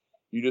because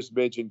you just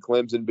mentioned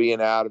Clemson being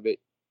out of it.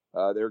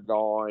 They're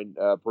gone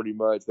pretty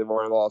much. They've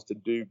already lost to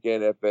Duke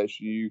and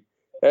FSU.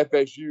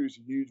 FSU is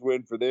a huge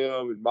win for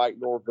them, and Mike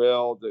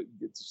Norvell to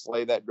get to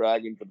slay that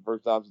dragon for the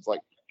first time since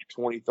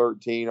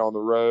 2013 on the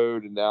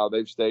road, and now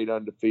they've stayed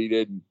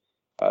undefeated.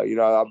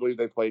 And I believe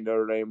they play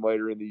Notre Dame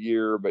later in the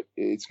year, but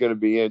it's going to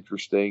be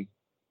interesting.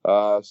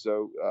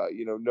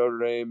 Notre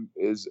Dame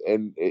is a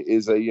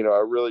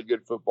a really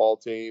good football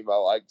team. I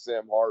like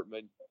Sam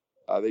Hartman.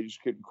 They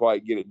just couldn't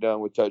quite get it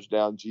done with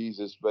touchdown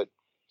Jesus, but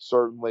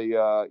certainly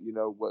but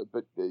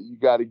you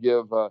got to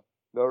give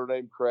Notre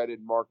Dame credit.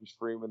 Marcus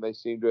Freeman, they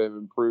seem to have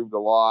improved a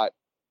lot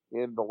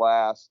in the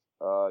last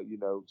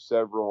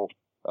several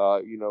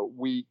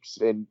weeks,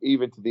 and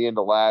even to the end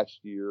of last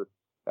year.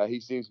 He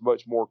seems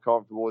much more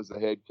comfortable as the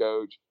head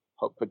coach.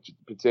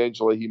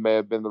 Potentially, he may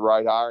have been the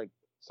right hire. And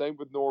same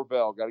with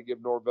Norvell. Got to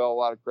give Norvell a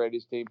lot of credit.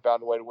 His team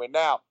found a way to win.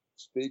 Now,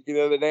 speaking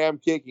of the damn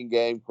kicking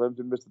game,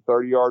 Clemson missed a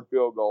 30-yard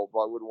field goal.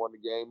 Probably would have won the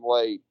game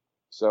late.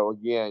 So,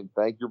 again,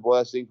 thank your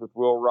blessings with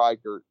Will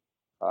Reichert.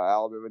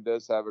 Alabama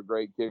does have a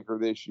great kicker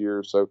this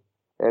year. So,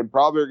 and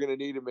probably are going to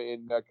need him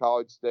in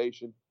College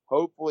Station.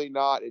 Hopefully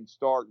not in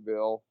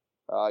Starkville.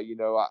 I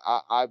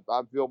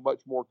feel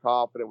much more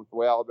confident with the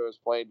way Alabama's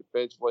playing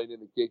defensively and in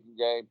the kicking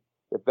game.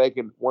 If they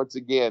can, once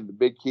again, the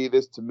big key of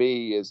this to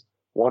me is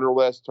 1 or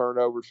less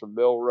turnovers from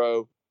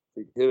Milroe.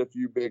 They can hit a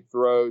few big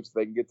throws.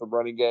 They can get the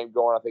running game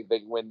going. I think they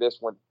can win this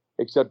one,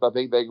 except I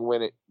think they can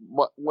win it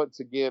once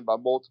again by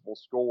multiple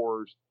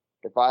scores.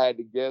 If I had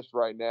to guess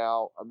right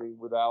now,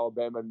 with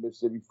Alabama and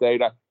Mississippi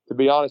State, to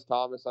be honest,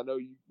 Thomas, I know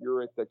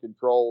you're at the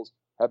controls.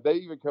 Have they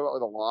even come up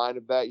with a line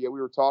of that yet? We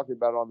were talking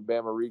about it on the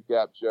Bama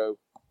Recap show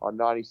on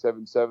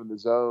 97.7 The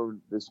Zone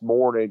this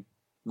morning.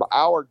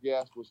 Our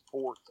guess was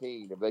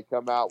 14. Have they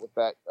come out with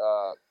that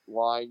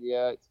line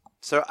yet?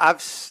 So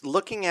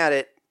looking at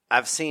it,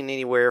 I've seen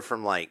anywhere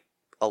from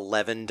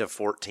 11 to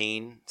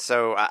 14.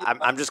 So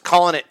I'm just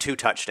calling it 2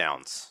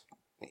 touchdowns,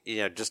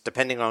 just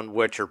depending on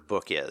what your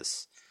book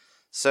is.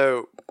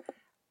 So,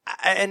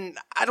 and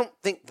I don't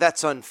think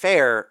that's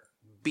unfair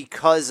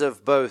because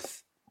of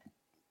both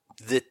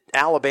the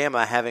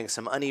Alabama having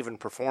some uneven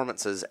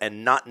performances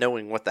and not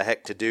knowing what the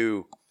heck to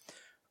do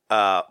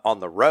on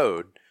the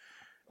road,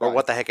 or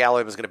what the heck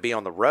Alabama's going to be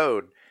on the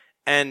road,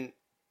 and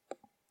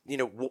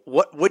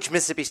which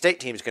Mississippi State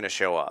team is going to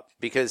show up,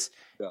 because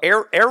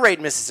air raid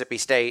Mississippi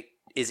State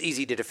is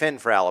easy to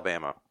defend for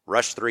Alabama.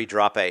 Rush 3,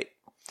 drop 8.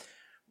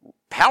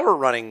 Power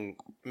running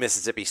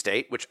Mississippi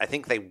State, which I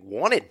think they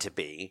wanted to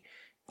be,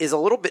 is a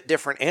little bit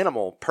different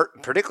animal,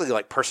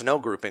 particularly personnel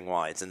grouping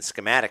wise and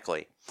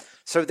schematically.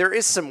 So there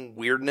is some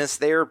weirdness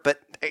there, but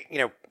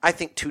I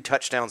think 2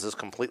 touchdowns is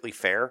completely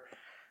fair.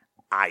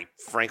 I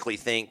frankly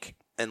think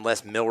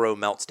unless Milroe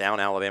melts down,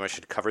 Alabama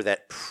should cover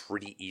that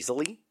pretty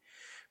easily.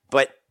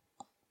 But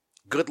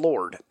good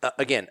Lord,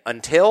 again,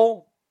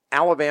 until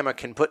Alabama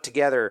can put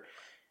together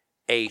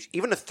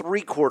even a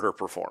 3-quarter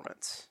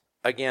performance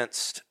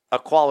against a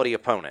quality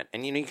opponent,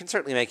 and you can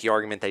certainly make the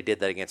argument they did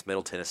that against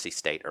Middle Tennessee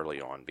State early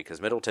on, because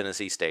Middle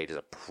Tennessee State is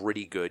a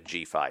pretty good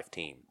G5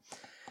 team.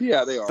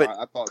 Yeah, they are. But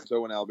I thought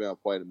so when Alabama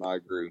played them. I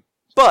agree.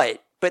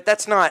 But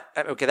that's not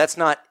okay. That's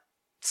not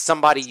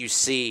somebody you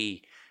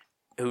see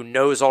who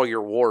knows all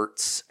your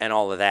warts and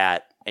all of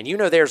that, and you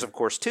know theirs, of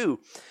course, too.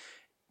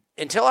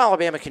 Until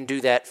Alabama can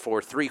do that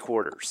for 3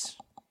 quarters,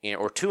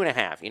 or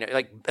 2.5,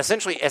 like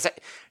essentially,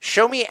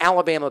 show me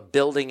Alabama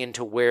building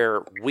into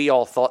where we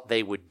all thought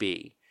they would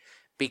be,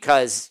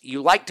 because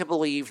you like to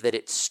believe that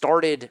it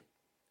started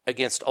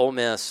against Ole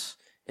Miss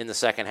in the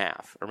second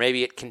half, or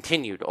maybe it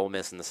continued Ole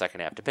Miss in the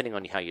second half, depending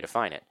on how you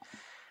define it.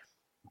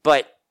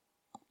 But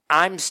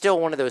I'm still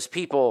one of those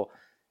people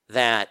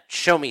that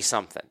show me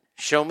something,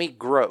 show me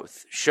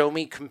growth, show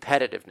me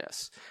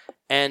competitiveness.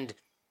 And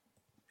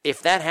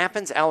if that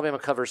happens, Alabama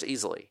covers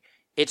easily.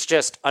 It's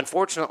just,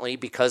 unfortunately,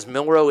 because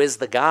Milroe is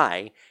the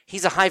guy,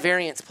 he's a high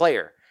variance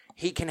player.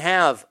 He can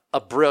have a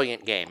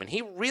brilliant game, and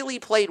he really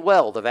played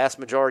well the vast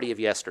majority of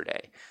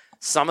yesterday.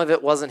 Some of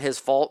it wasn't his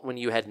fault when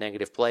you had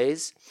negative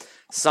plays.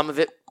 Some of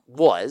it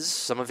was.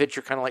 Some of it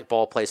you're kind of like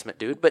ball placement,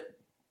 dude, but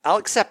I'll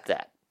accept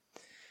that.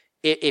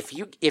 If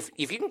you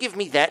can give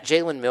me that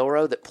Jalen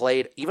Milroe that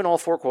played even all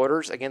 4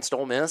 quarters against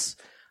Ole Miss,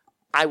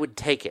 I would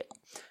take it.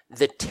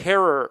 The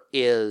terror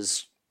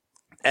is,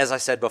 as I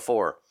said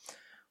before,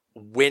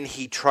 when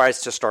he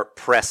tries to start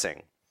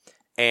pressing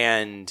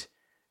and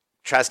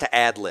tries to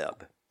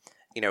ad-lib.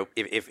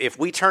 If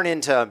we turn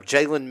into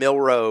Jalen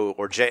Milroe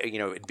or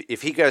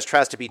if he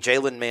tries to be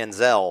Jalen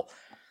Manziel,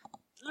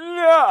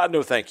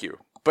 no, thank you.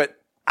 But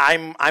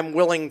I'm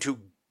willing to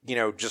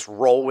just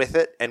roll with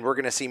it, and we're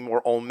going to see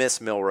more Ole Miss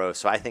Milroe,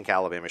 so I think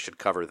Alabama should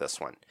cover this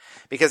one.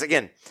 Because,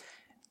 again,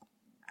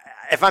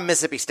 if I'm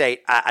Mississippi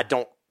State, I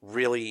don't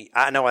really –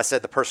 I know I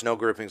said the personnel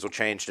groupings will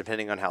change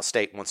depending on how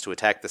State wants to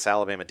attack this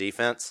Alabama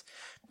defense,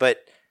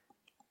 but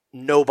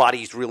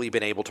nobody's really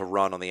been able to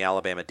run on the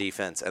Alabama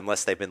defense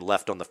unless they've been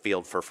left on the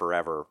field for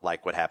forever,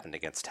 like what happened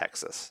against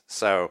Texas.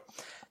 So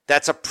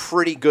that's a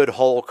pretty good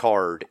hole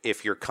card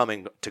if you're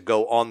coming to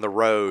go on the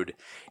road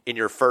in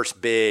your first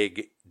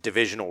big –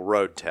 divisional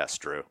road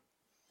test, Drew.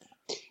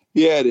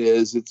 Yeah, it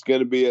is. It's going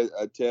to be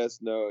a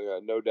test, no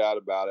doubt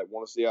about it.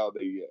 Want to see how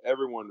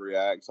everyone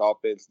reacts,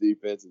 offense,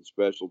 defense, and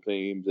special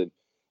teams. And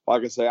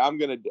like I say, I'm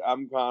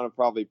kind of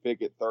probably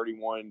pick it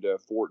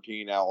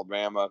 31-14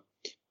 Alabama.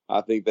 I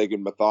think they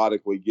can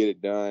methodically get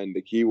it done.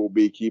 The key will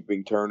be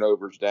keeping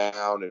turnovers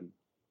down, and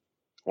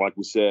like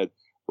we said,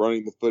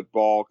 running the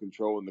football,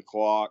 controlling the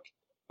clock,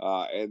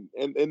 and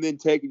then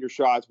taking your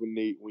shots when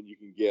you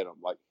can get them.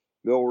 Like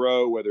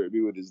Milroe, whether it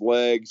be with his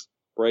legs,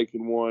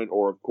 breaking one,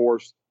 or of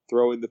course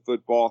throwing the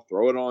football,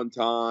 throw it on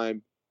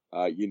time.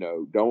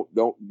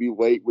 Don't be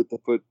late with the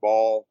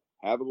football.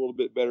 Have a little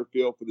bit better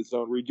feel for the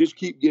zone read. Just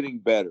keep getting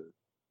better,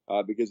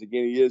 because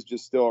again, he is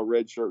just still a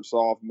redshirt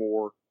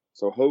sophomore.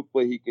 So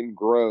hopefully he can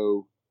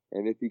grow,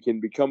 and if he can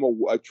become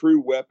a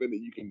true weapon that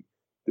you can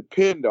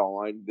depend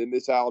on, then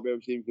this Alabama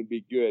team can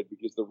be good,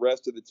 because the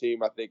rest of the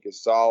team I think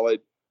is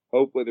solid.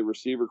 Hopefully the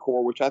receiver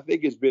core, which I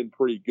think has been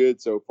pretty good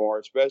so far,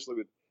 especially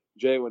with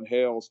Jalen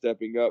Hale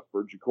stepping up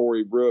for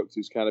Ja'Cory Brooks,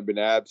 who's kind of been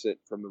absent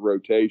from the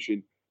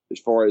rotation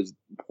as far as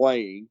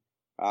playing.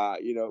 I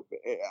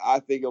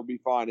think he'll be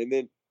fine. And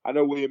then I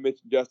know William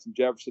mentioned Justin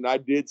Jefferson. I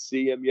did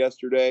see him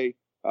yesterday.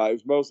 It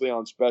was mostly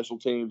on special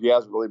teams. He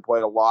hasn't really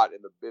played a lot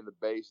in the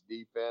base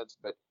defense,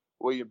 but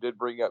William did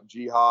bring up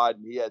Jihad,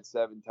 and he had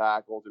 7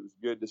 tackles. It was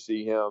good to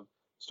see him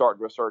start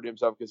to assert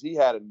himself, because he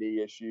had a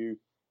knee issue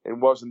and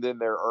wasn't in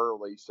there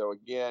early. So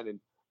again,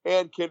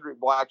 and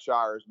Kendrick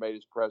Blackshire has made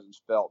his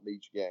presence felt in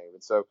each game.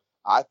 And so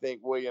I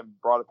think William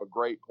brought up a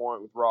great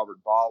point with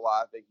Robert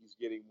Bala. I think he's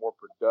getting more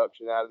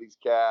production out of these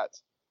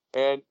cats.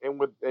 And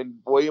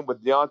William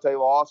with Deontay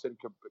Lawson,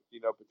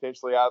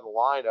 potentially out of the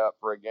lineup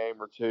for a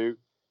game or two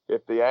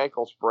if the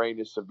ankle sprain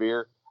is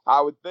severe. I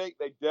would think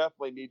they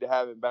definitely need to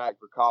have him back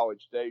for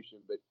College Station,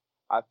 but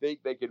I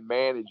think they can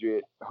manage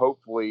it,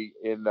 hopefully,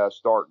 in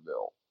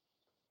Starkville.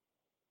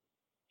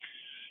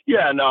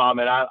 Yeah, no, I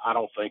mean, I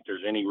don't think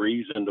there's any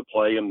reason to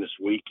play him this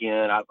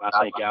weekend. I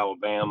think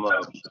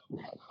Alabama,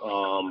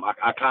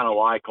 I kind of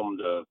like them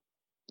to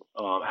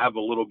have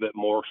a little bit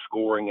more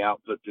scoring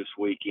output this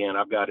weekend.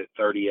 I've got it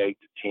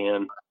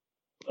 38-10,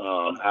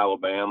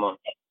 Alabama.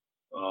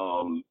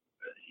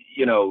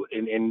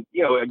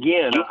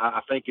 Again,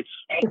 I think it's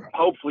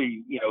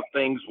hopefully,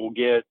 things will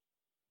get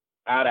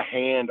out of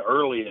hand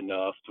early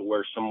enough to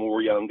where some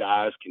more young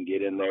guys can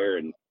get in there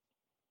and,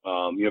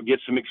 get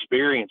some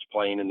experience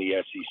playing in the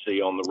SEC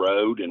on the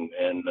road. And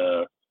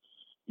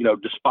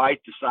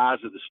despite the size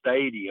of the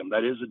stadium,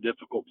 that is a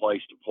difficult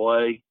place to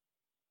play.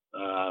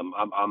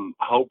 I'm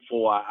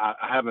hopeful. I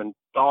haven't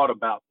thought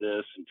about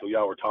this until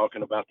y'all were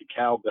talking about the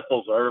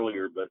cowbells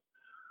earlier, but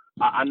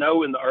I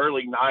know in the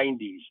early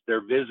 90s,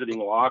 their visiting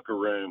locker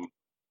room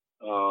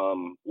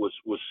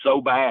was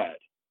so bad.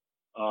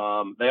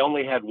 They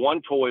only had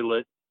one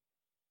toilet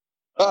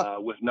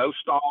with no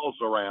stalls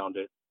around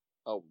it.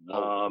 Oh,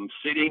 no.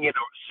 Sitting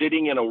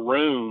in a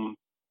room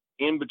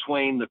in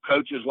between the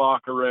coach's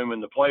locker room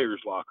and the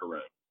players' locker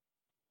room.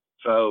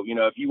 So,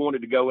 if you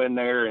wanted to go in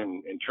there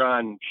and try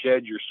and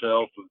shed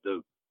yourself of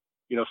the,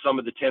 some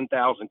of the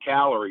 10,000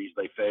 calories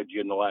they fed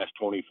you in the last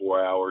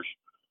 24 hours.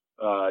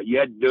 You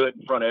had to do it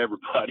in front of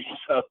everybody.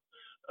 So,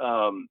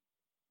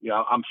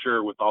 I'm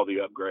sure with all the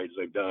upgrades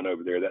they've done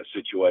over there, that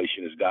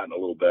situation has gotten a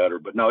little better.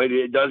 But no,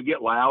 it does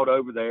get loud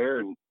over there,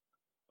 and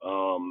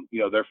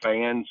their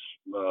fans,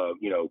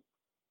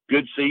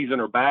 good season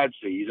or bad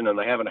season, and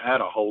they haven't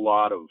had a whole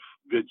lot of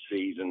good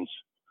seasons,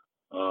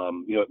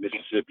 at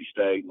Mississippi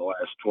State in the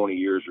last 20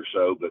 years or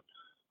so. But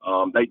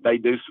they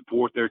do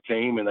support their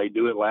team, and they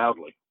do it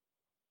loudly.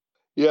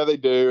 Yeah, they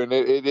do, and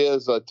it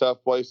is a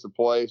tough place to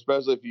play,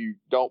 especially if you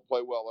don't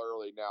play well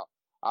early. Now,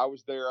 I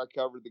was there. I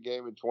covered the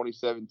game in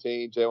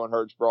 2017. Jalen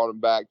Hurts brought them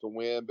back to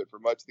win, but for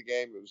much of the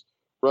game, it was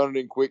running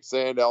in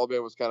quicksand.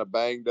 Alabama was kind of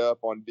banged up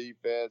on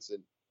defense,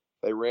 and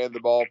they ran the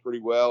ball pretty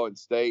well in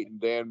State,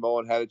 and Dan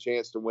Mullen had a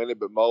chance to win it,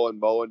 but Mullen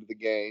to the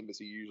game, as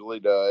he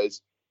usually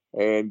does,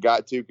 and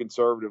got too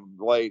conservative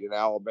late, and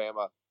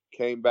Alabama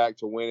came back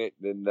to win it.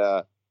 And,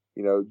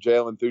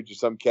 Jalen threw to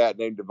some cat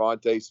named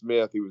Devontae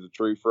Smith, who was a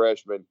true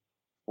freshman,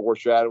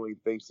 foreshadowing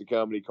things to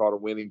come, and he caught a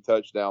winning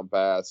touchdown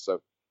pass.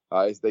 So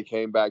as they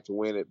came back to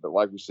win it. But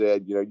like we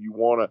said, you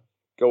want to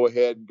go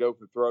ahead and go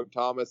for throw.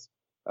 Thomas,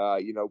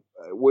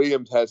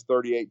 Williams has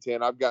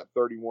 38-10. I've got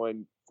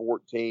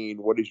 31-14.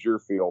 What is your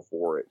feel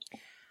for it?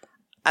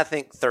 I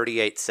think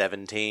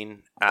 38-17.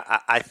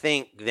 I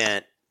think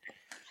that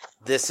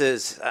this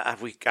is I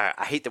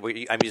hate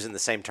that I'm using the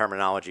same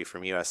terminology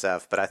from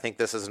USF, but I think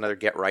this is another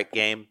get-right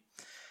game.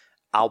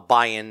 I'll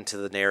buy into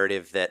the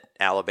narrative that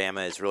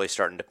Alabama is really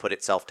starting to put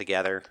itself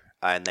together,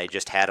 and they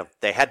just had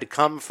to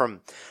come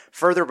from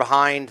further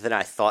behind than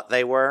I thought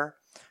they were,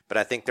 but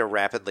I think they're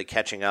rapidly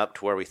catching up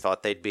to where we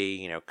thought they'd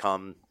be,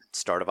 come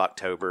start of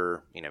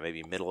October,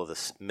 maybe middle of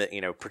this,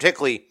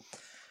 particularly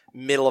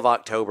middle of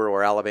October,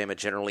 where Alabama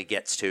generally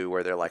gets to,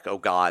 where they're like, oh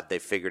God, they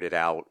figured it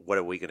out. What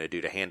are we going to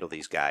do to handle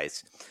these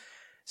guys?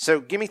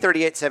 So give me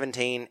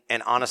 38-17,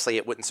 and honestly,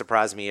 it wouldn't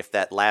surprise me if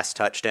that last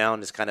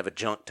touchdown is kind of a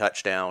junk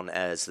touchdown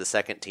as the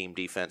second-team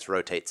defense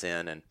rotates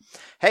in. And,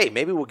 hey,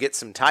 maybe we'll get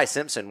some Ty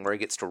Simpson where he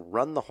gets to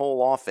run the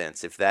whole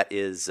offense if that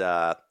is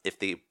if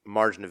the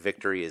margin of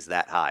victory is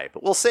that high.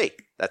 But we'll see.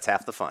 That's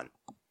half the fun.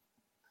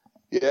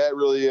 Yeah, it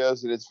really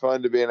is, and it's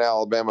fun to be an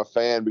Alabama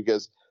fan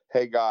because,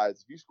 hey,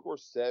 guys, if you score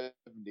 70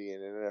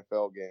 in an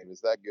NFL game,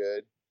 is that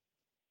good?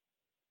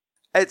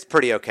 It's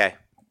pretty okay.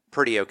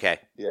 Pretty okay.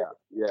 Yeah.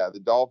 The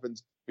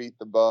Dolphins beat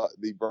the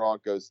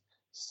Broncos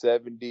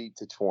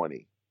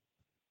 70-20.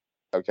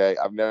 Okay,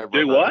 I've never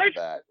heard of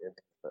that.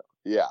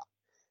 Yeah,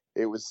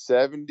 it was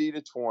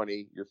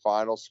 70-20. Your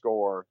final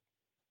score.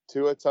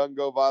 Tua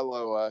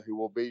Tagovailoa, who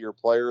will be your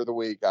Player of the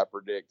Week, I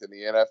predict, in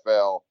the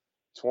NFL.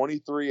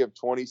 23 of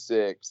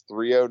 26,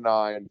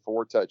 309,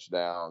 4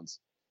 touchdowns.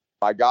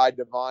 My guy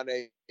Devon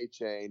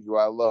A-Chain, who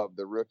I love,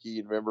 the rookie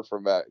and member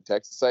from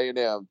Texas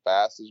A&M,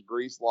 fast as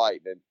grease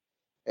lightning.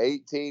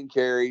 18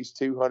 carries,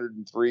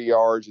 203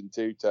 yards, and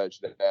 2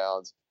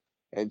 touchdowns.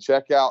 And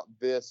check out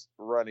this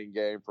running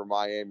game for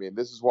Miami. And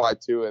this is why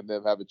Tua and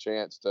them have a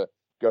chance to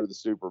go to the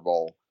Super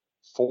Bowl.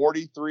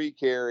 43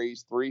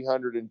 carries,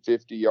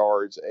 350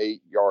 yards,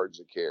 8 yards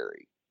a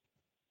carry.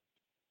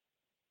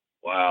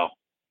 Wow.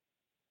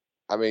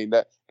 I mean,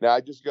 that now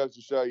it just goes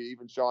to show you,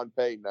 even Sean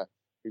Payton,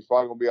 who's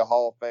probably going to be a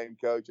Hall of Fame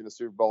coach and a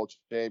Super Bowl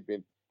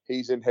champion,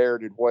 he's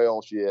inherited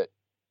whale shit,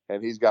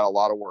 and he's got a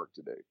lot of work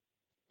to do.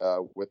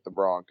 With the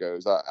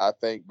Broncos. I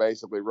think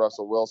basically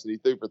Russell Wilson, he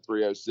threw for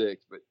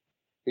 306, but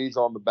he's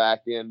on the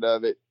back end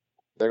of it.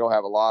 They're going to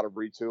have a lot of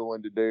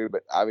retooling to do,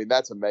 but I mean,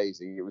 that's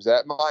amazing. It was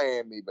at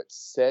Miami, but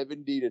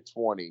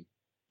 70-20,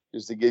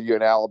 just to give you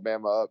an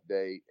Alabama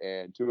update.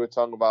 And Tua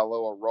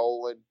Tagovailoa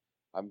rolling.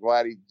 I'm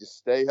glad he just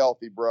stay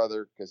healthy,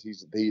 brother, because he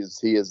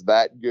is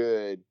that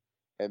good.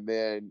 And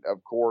then,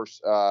 of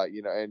course,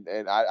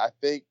 and I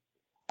think,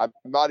 I'm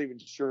not even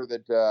sure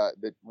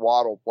that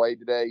Waddle played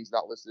today. He's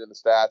not listed in the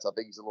stats. I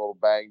think he's a little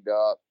banged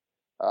up.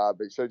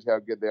 But it shows you how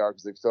good they are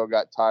because they've still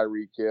got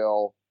Tyreek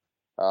Hill,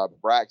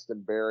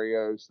 Braxton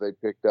Berrios they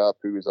picked up,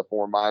 who is a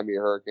former Miami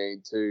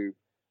Hurricane too.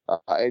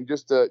 And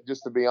just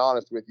to be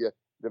honest with you,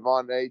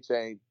 Devon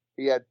A-Chain,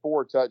 he had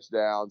 4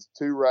 touchdowns,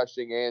 2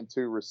 rushing and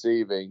 2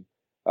 receiving.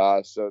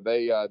 So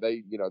they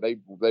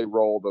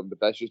rolled them. But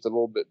that's just a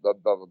little bit of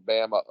a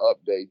Bama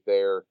update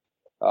there.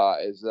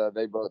 As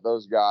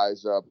those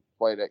guys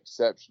played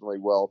exceptionally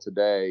well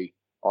today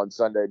on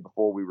Sunday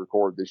before we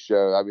record this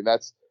show. I mean,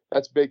 that's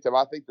big time.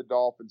 I think the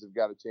Dolphins have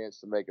got a chance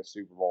to make a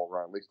Super Bowl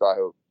run. At least I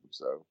hope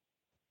so.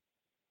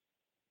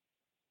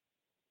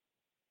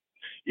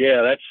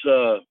 Yeah, that's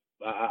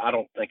I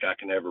don't think I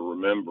can ever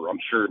remember. I'm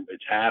sure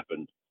it's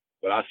happened,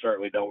 but I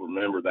certainly don't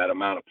remember that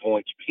amount of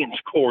points being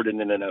scored in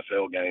an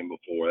NFL game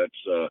before.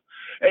 That's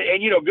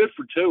and good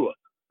for Tua.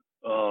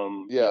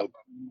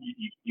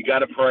 You got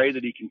to pray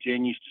that he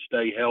continues to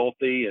stay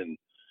healthy, and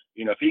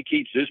if he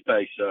keeps his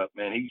pace up,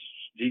 man,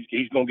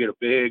 he's gonna get a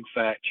big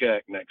fat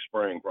check next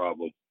spring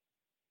probably.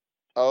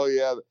 Oh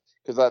yeah,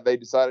 because they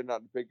decided not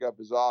to pick up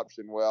his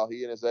option. Well,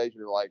 he and his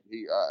agent are like,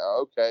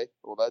 okay,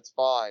 well that's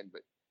fine,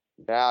 but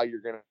now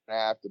you're gonna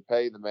have to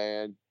pay the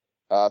man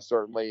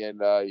certainly, and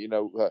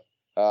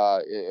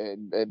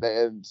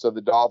And so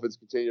the Dolphins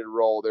continue to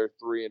roll. They're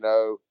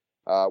 3-0.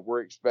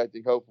 We're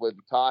expecting hopefully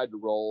the Tide to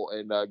roll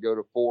and go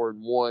to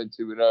 4-1,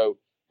 2-0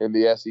 in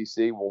the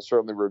SEC. We'll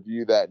certainly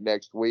review that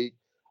next week.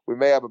 We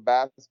may have a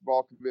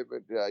basketball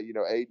commitment.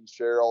 Aiden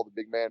Sherrill, the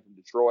big man from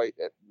Detroit,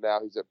 now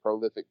he's at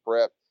Prolific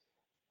Prep.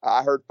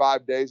 I heard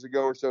 5 days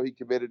ago or so he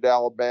committed to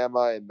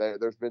Alabama, and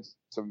there's been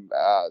some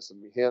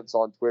hints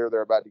on Twitter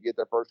they're about to get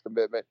their first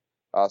commitment.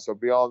 So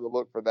be on the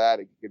look for that.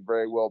 It could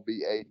very well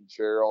be Aiden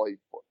Sherrill.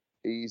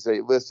 He's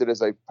listed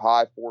as a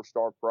high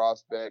 4-star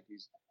prospect.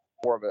 He's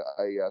more of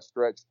a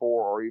stretch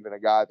 4 or even a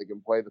guy that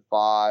can play the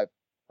 5.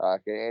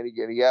 And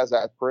he has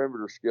that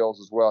perimeter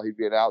skills as well. He'd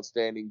be an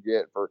outstanding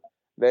get for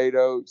Nate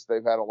Oates.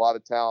 They've had a lot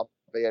of talent.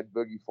 They had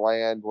Boogie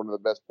Fland, one of the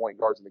best point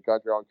guards in the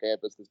country, on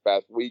campus this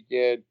past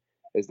weekend,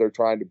 as they're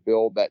trying to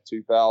build that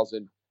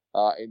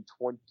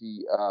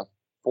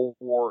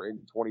 2024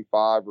 and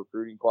 25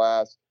 recruiting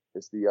class.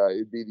 It's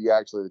it'd be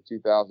the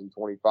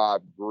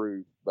 2025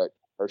 group,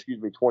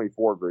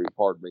 24 group,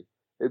 pardon me.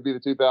 It'd be the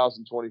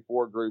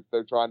 2024 group.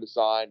 They're trying to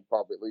sign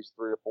probably at least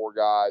 3 or 4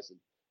 guys, and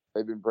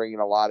they've been bringing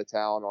a lot of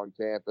talent on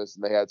campus,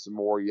 and they had some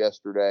more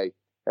yesterday.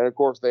 And of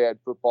course, they had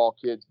football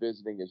kids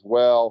visiting as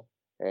well.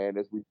 And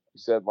as we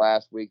said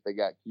last week, they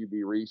got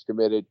QB Reese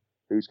committed,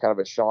 who's kind of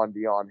a Sean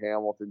Dion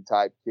Hamilton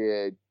type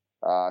kid,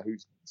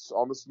 who's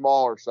on the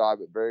smaller side,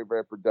 but very,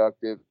 very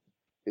productive.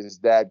 His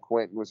dad,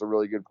 Quentin, was a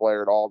really good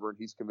player at Auburn.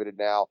 He's committed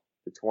now,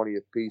 the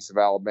 20th piece of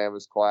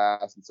Alabama's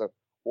class. And so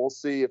we'll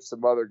see if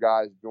some other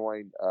guys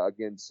join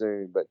again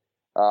soon. But,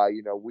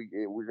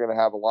 we're going to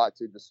have a lot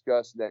to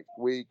discuss next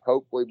week.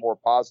 Hopefully more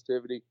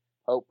positivity,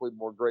 hopefully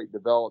more great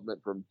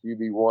development from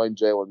QB1,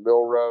 Jalen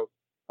Milroe.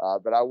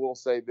 But I will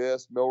say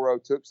this, Milroe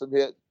took some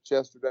hits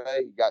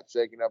yesterday. He got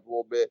shaken up a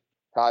little bit.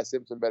 Ty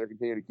Simpson better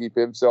continue to keep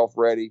himself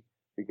ready,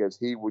 because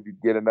he would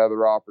get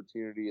another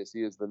opportunity as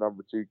he is the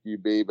number 2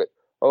 QB. But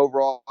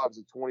overall, it was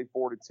a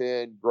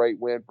 24-10, great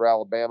win for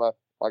Alabama.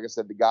 Like I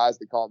said, the guys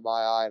that caught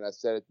my eye, and I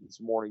said it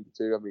this morning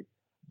too,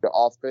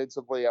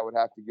 offensively, I would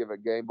have to give a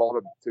game ball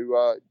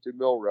to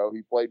Milroe.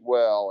 He played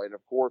well. And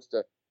of course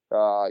to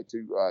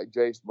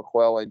Jace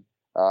McClellan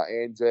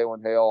and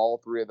Jalen Hale, all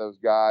 3 of those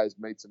guys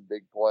made some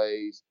big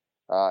plays.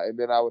 And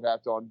then I would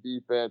have to, on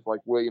defense, like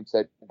William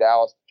said,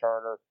 Dallas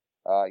Turner,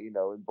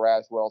 and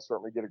Braswell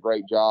certainly did a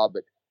great job,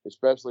 but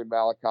especially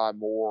Malachi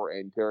Moore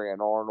and Terrion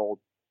Arnold.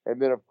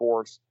 And then, of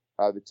course,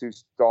 the 2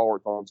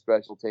 stalwarts on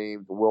special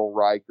teams, Will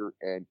Reichert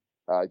and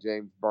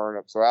James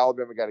Burnham. So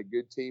Alabama got a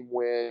good team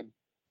win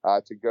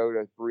to go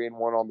to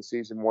 3-1 on the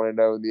season,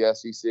 1-0 in the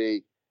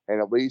SEC,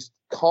 and at least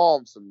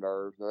calm some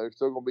nerves. Now, there's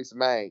still going to be some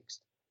angst,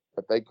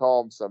 but they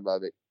calmed some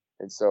of it.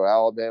 And so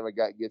Alabama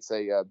gets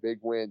a big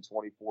win,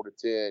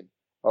 24-10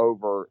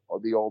 over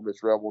the Ole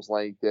Miss Rebels,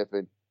 Lane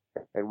Kiffin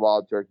and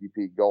Wild Turkey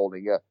Pete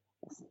Golding.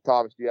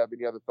 Thomas, do you have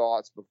any other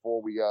thoughts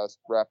before we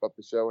wrap up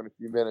the show in a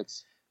few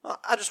minutes? Well,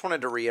 I just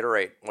wanted to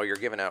reiterate, while you're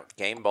giving out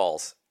game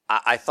balls,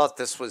 I thought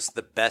this was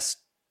the best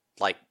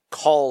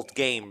called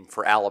game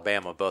for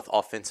Alabama, both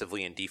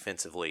offensively and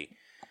defensively,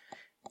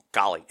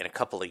 in a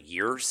couple of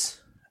years.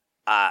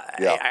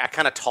 I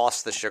kind of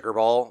tossed the Sugar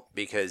Bowl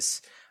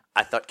because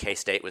I thought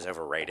K-State was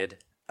overrated.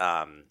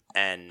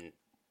 And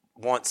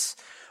once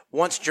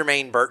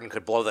Jermaine Burton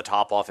could blow the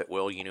top off at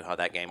will, you knew how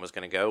that game was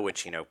going to go,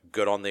 which,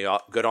 good on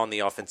the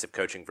offensive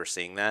coaching for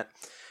seeing that.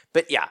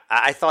 But yeah,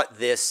 I thought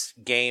this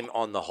game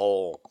on the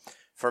whole,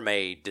 from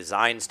a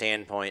design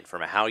standpoint,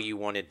 from how you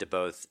wanted to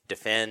both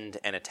defend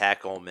and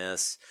attack Ole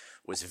Miss,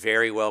 was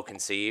very well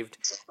conceived.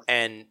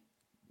 And,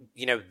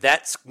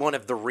 that's one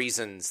of the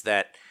reasons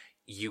that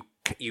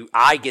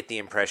I get the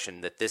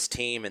impression that this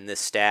team and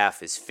this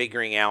staff is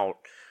figuring out,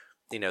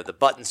 the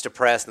buttons to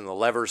press and the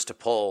levers to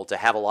pull to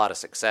have a lot of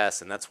success.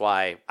 And that's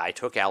why I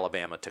took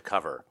Alabama to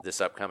cover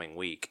this upcoming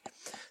week.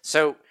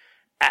 So,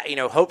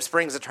 hope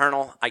springs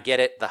eternal. I get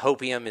it. The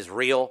hopium is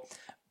real.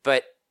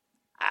 But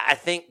I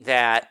think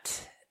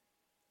that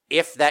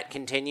if that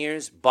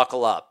continues,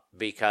 buckle up,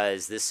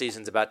 because this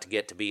season's about to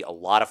get to be a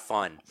lot of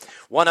fun.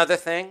 One other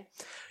thing,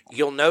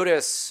 you'll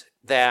notice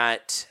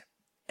that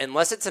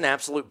unless it's an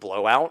absolute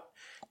blowout,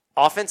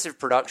 offensive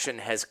production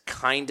has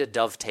kind of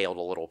dovetailed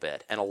a little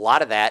bit, and a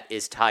lot of that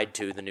is tied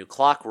to the new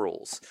clock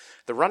rules.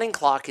 The running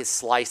clock is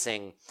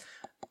slicing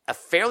a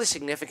fairly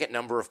significant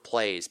number of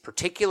plays,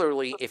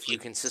 particularly if you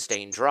can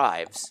sustain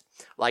drives,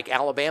 like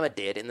Alabama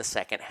did in the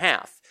second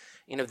half.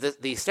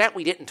 The stat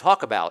we didn't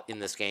talk about in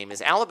this game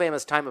is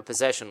Alabama's time of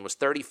possession was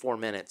 34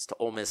 minutes to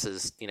Ole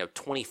Miss's,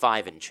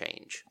 25 and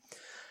change.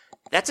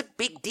 That's a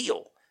big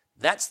deal.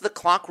 That's the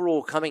clock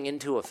rule coming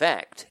into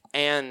effect.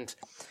 And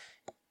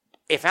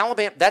if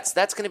Alabama, that's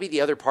going to be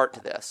the other part to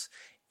this.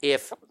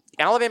 If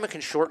Alabama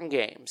can shorten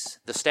games,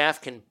 the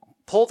staff can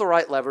pull the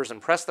right levers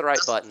and press the right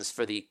buttons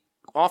for the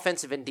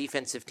offensive and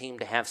defensive team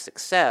to have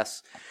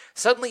success,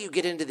 suddenly you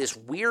get into this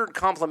weird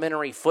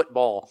complementary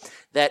football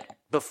that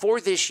before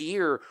this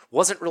year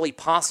wasn't really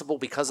possible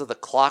because of the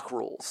clock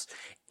rules.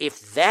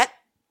 If that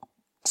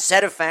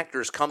set of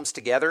factors comes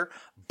together,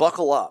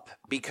 buckle up,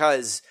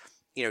 because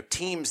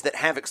teams that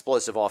have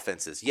explosive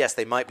offenses, yes,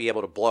 they might be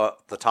able to blow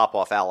up the top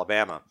off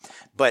Alabama,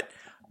 but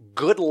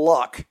good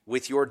luck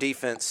with your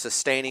defense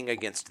sustaining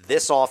against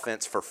this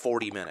offense for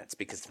 40 minutes,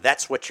 because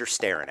that's what you're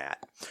staring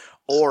at.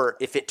 Or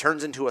if it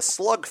turns into a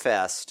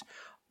slugfest,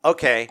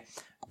 okay,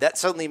 that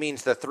suddenly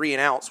means the 3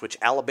 and outs, which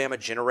Alabama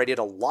generated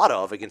a lot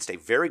of against a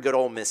very good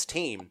Ole Miss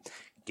team,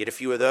 get a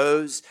few of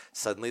those,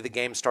 suddenly the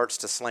game starts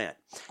to slant.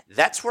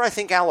 That's where I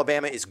think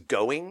Alabama is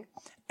going,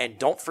 and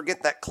don't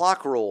forget that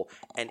clock rule.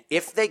 And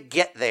if they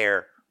get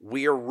there,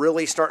 we are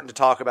really starting to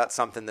talk about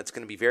something that's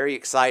going to be very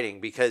exciting,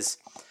 because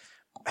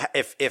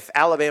if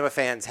Alabama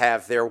fans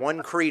have their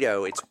one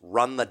credo, it's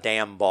run the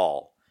damn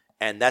ball.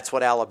 And that's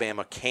what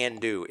Alabama can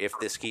do if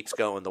this keeps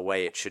going the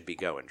way it should be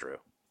going, Drew.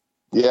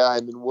 Yeah,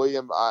 and then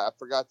William, I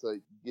forgot to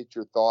get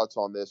your thoughts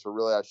on this, or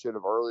really I should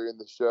have earlier in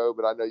the show,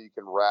 but I know you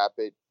can wrap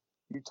it.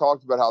 You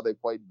talked about how they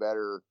played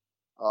better,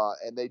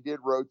 and they did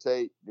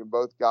rotate.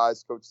 Both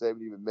guys, Coach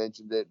Saban even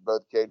mentioned it,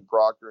 both Caden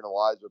Proctor and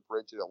Elijah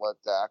Pritchett at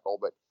left tackle.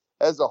 But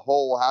as a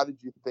whole, how did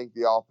you think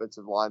the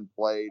offensive line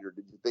played, or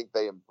did you think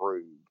they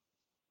improved?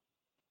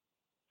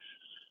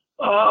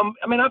 I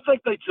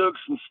think they took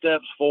some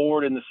steps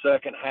forward in the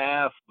second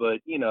half,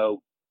 but, and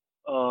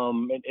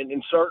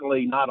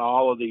certainly not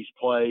all of these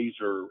plays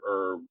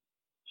are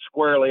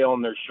squarely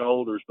on their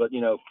shoulders, but,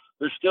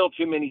 there's still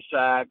too many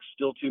sacks,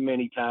 still too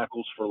many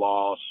tackles for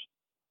loss.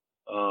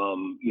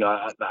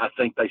 I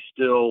think they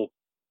still,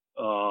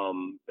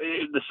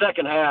 the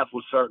second half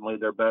was certainly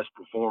their best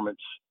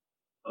performance,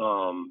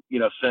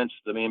 since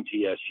the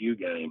MTSU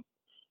game,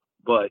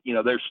 but,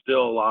 there's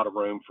still a lot of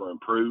room for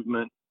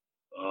improvement.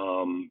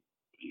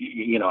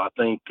 I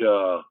think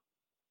the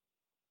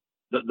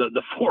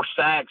 4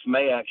 sacks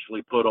may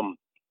actually put them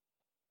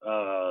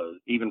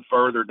even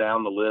further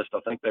down the list. I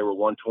think they were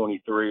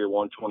 123 or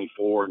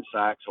 124 in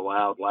sacks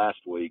allowed last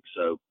week.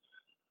 So,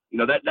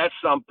 that's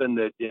something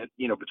that,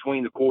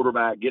 between the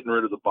quarterback getting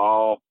rid of the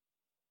ball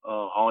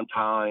on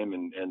time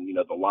and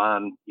the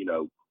line,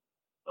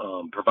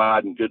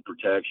 providing good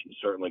protection,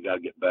 certainly got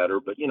to get better.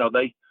 But,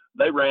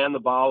 they ran the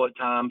ball at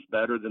times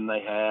better than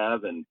they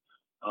have. And,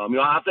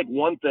 I think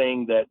one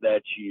thing that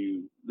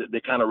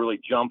kind of really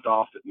jumped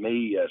off at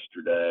me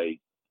yesterday,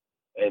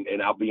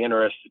 and I'll be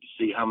interested to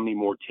see how many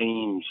more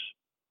teams,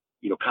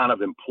 kind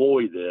of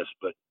employ this,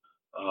 but,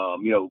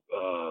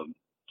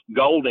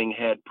 Golding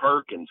had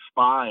Perkins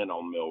spying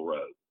on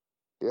Milroe.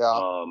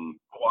 Yeah.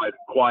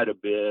 Quite a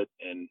bit.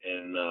 And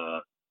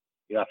I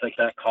think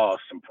that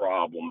caused some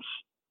problems,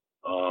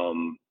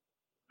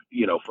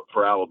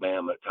 for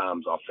Alabama at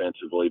times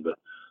offensively, but,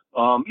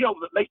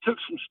 they took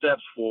some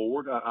steps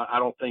forward. I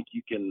don't think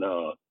you can,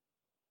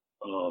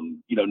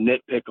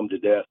 nitpick them to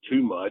death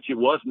too much. It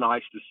was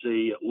nice to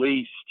see at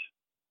least,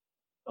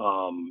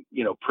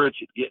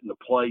 Pritchett getting to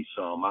play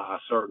some. I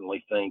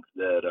certainly think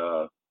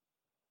that,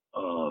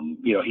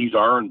 he's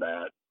earned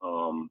that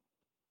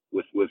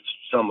with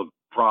some of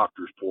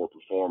Proctor's poor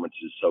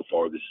performances so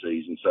far this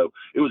season. So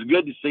it was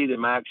good to see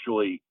them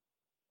actually,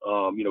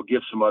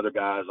 give some other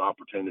guys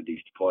opportunities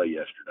to play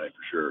yesterday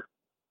for sure.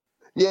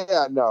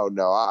 Yeah, no.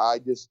 I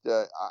just,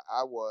 I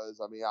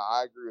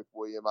agree with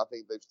William. I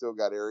think they've still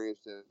got areas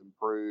to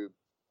improve.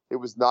 It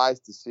was nice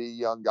to see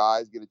young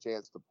guys get a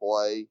chance to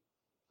play.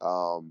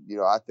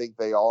 I think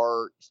they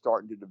are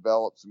starting to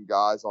develop some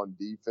guys on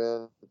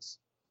defense.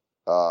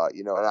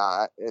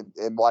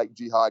 And like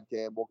Jihad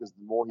Campbell, because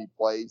the more he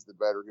plays, the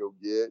better he'll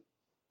get.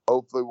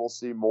 Hopefully, we'll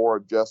see more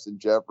of Justin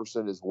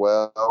Jefferson as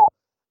well.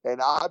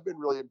 And I've been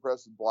really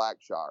impressed with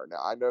Blackshire.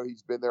 Now, I know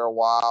he's been there a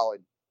while,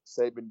 and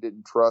Saban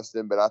didn't trust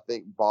him, but I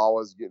think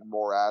Balla's getting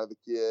more out of the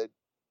kid.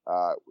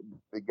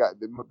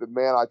 The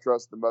man I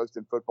trust the most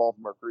in football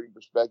from a recruiting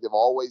perspective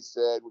always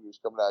said when he was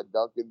coming out of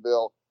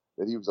Duncanville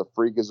that he was a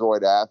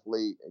freakazoid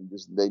athlete, and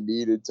just they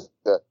needed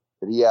that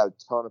he had a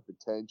ton of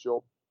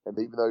potential. And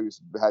even though he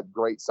had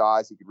great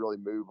size, he could really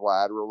move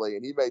laterally,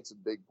 and he made some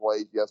big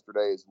plays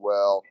yesterday as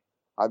well.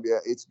 I mean,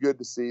 it's good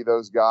to see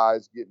those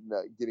guys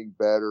getting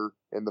better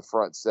in the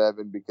front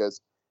seven,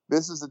 because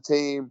this is a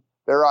team.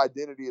 Their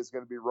identity is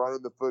going to be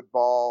running the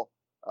football,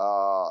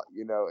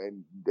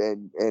 and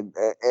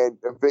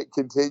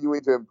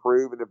continuing to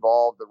improve and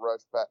evolve the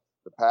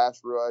pass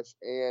rush,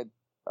 and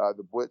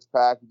the blitz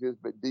packages.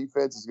 But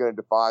defense is going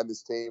to define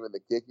this team in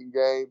the kicking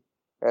game,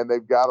 and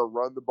they've got to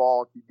run the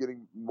ball, keep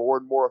getting more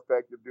and more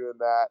effective doing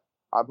that.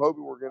 I'm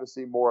hoping we're going to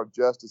see more of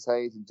Justice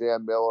Haynes and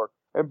Jam Miller.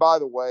 And by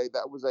the way,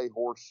 that was a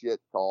horse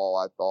shit call,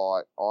 I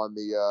thought, on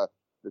the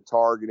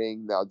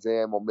targeting. Now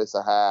Jam will miss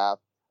a half.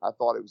 I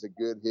thought it was a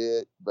good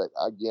hit, but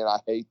again, I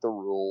hate the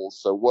rules,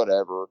 so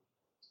whatever.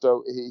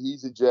 So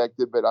he's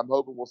ejected, but I'm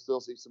hoping we'll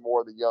still see some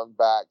more of the young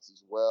backs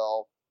as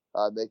well.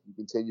 They can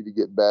continue to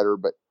get better,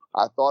 but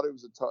I thought it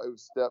was a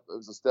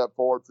step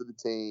forward for the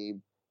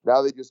team.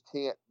 Now they just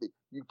can't.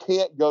 You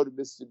can't go to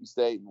Mississippi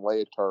State and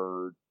lay a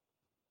turd.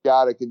 You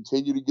got to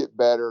continue to get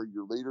better.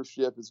 Your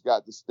leadership has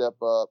got to step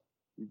up.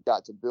 You've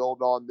got to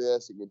build on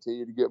this and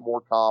continue to get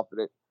more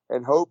confident.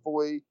 And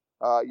hopefully,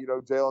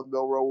 Jalen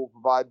Milroe will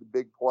provide the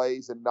big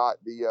plays and not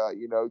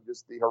the,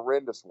 just the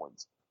horrendous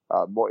ones.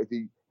 More if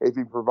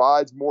he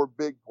provides more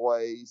big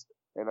plays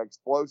and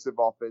explosive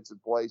offensive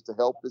plays to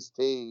help this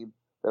team,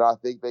 then I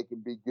think they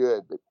can be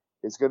good. But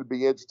it's going to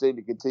be interesting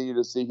to continue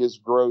to see his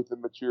growth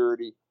and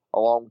maturity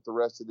along with the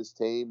rest of this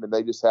team, and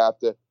they just have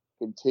to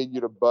continue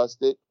to bust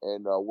it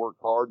and work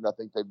hard. And I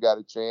think they've got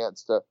a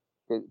chance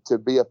to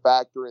be a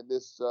factor in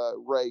this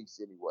race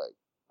anyway.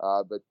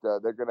 But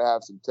they're going to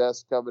have some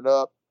tests coming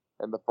up,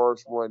 and the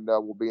first one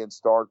will be in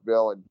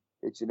Starkville, and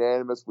it's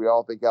unanimous. We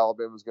all think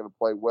Alabama's going to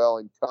play well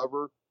and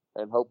cover,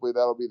 and hopefully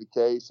that'll be the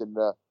case, and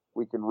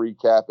we can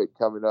recap it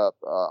coming up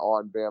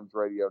on BAMS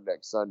Radio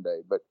next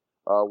Sunday. But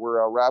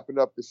we're wrapping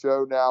up the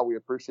show now. We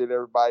appreciate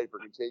everybody for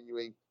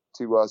continuing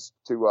to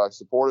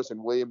support us.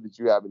 And William, did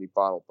you have any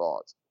final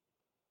thoughts?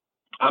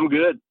 I'm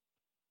good.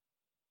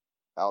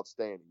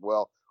 Outstanding.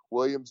 Well,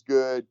 William's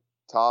good.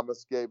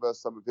 Thomas gave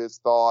us some of his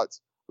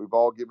thoughts. We've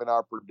all given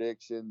our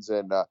predictions,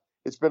 and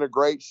it's been a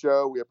great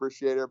show. We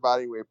appreciate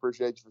everybody. We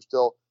appreciate you for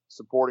still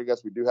supporting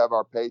us. We do have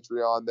our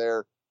Patreon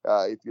there.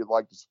 If you'd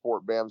like to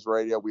support BAMS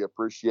Radio, we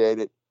appreciate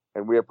it.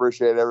 And we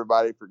appreciate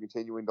everybody for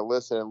continuing to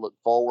listen and look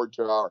forward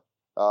to our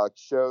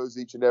shows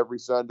each and every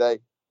Sunday.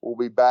 We'll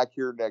be back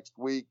here next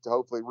week to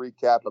hopefully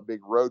recap a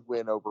big road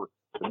win over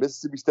the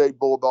Mississippi State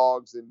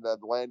Bulldogs in the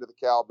land of the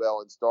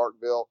cowbell in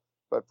Starkville.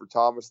 But for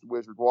Thomas the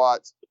Wizard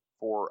Watts,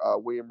 for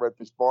William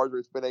Redfish Barger,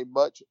 it's been a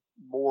much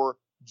more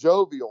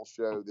jovial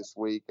show this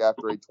week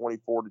after a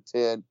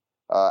 24-10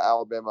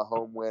 Alabama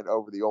home win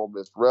over the Ole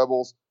Miss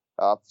Rebels.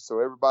 So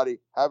everybody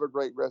have a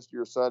great rest of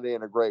your Sunday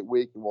and a great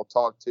week, and we'll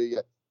talk to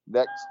you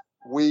next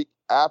week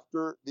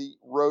after the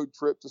road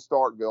trip to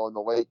Starkville and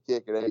the late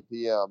kick at 8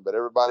 p.m. But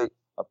everybody,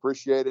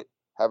 appreciate it.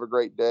 Have a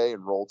great day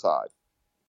and roll Tide.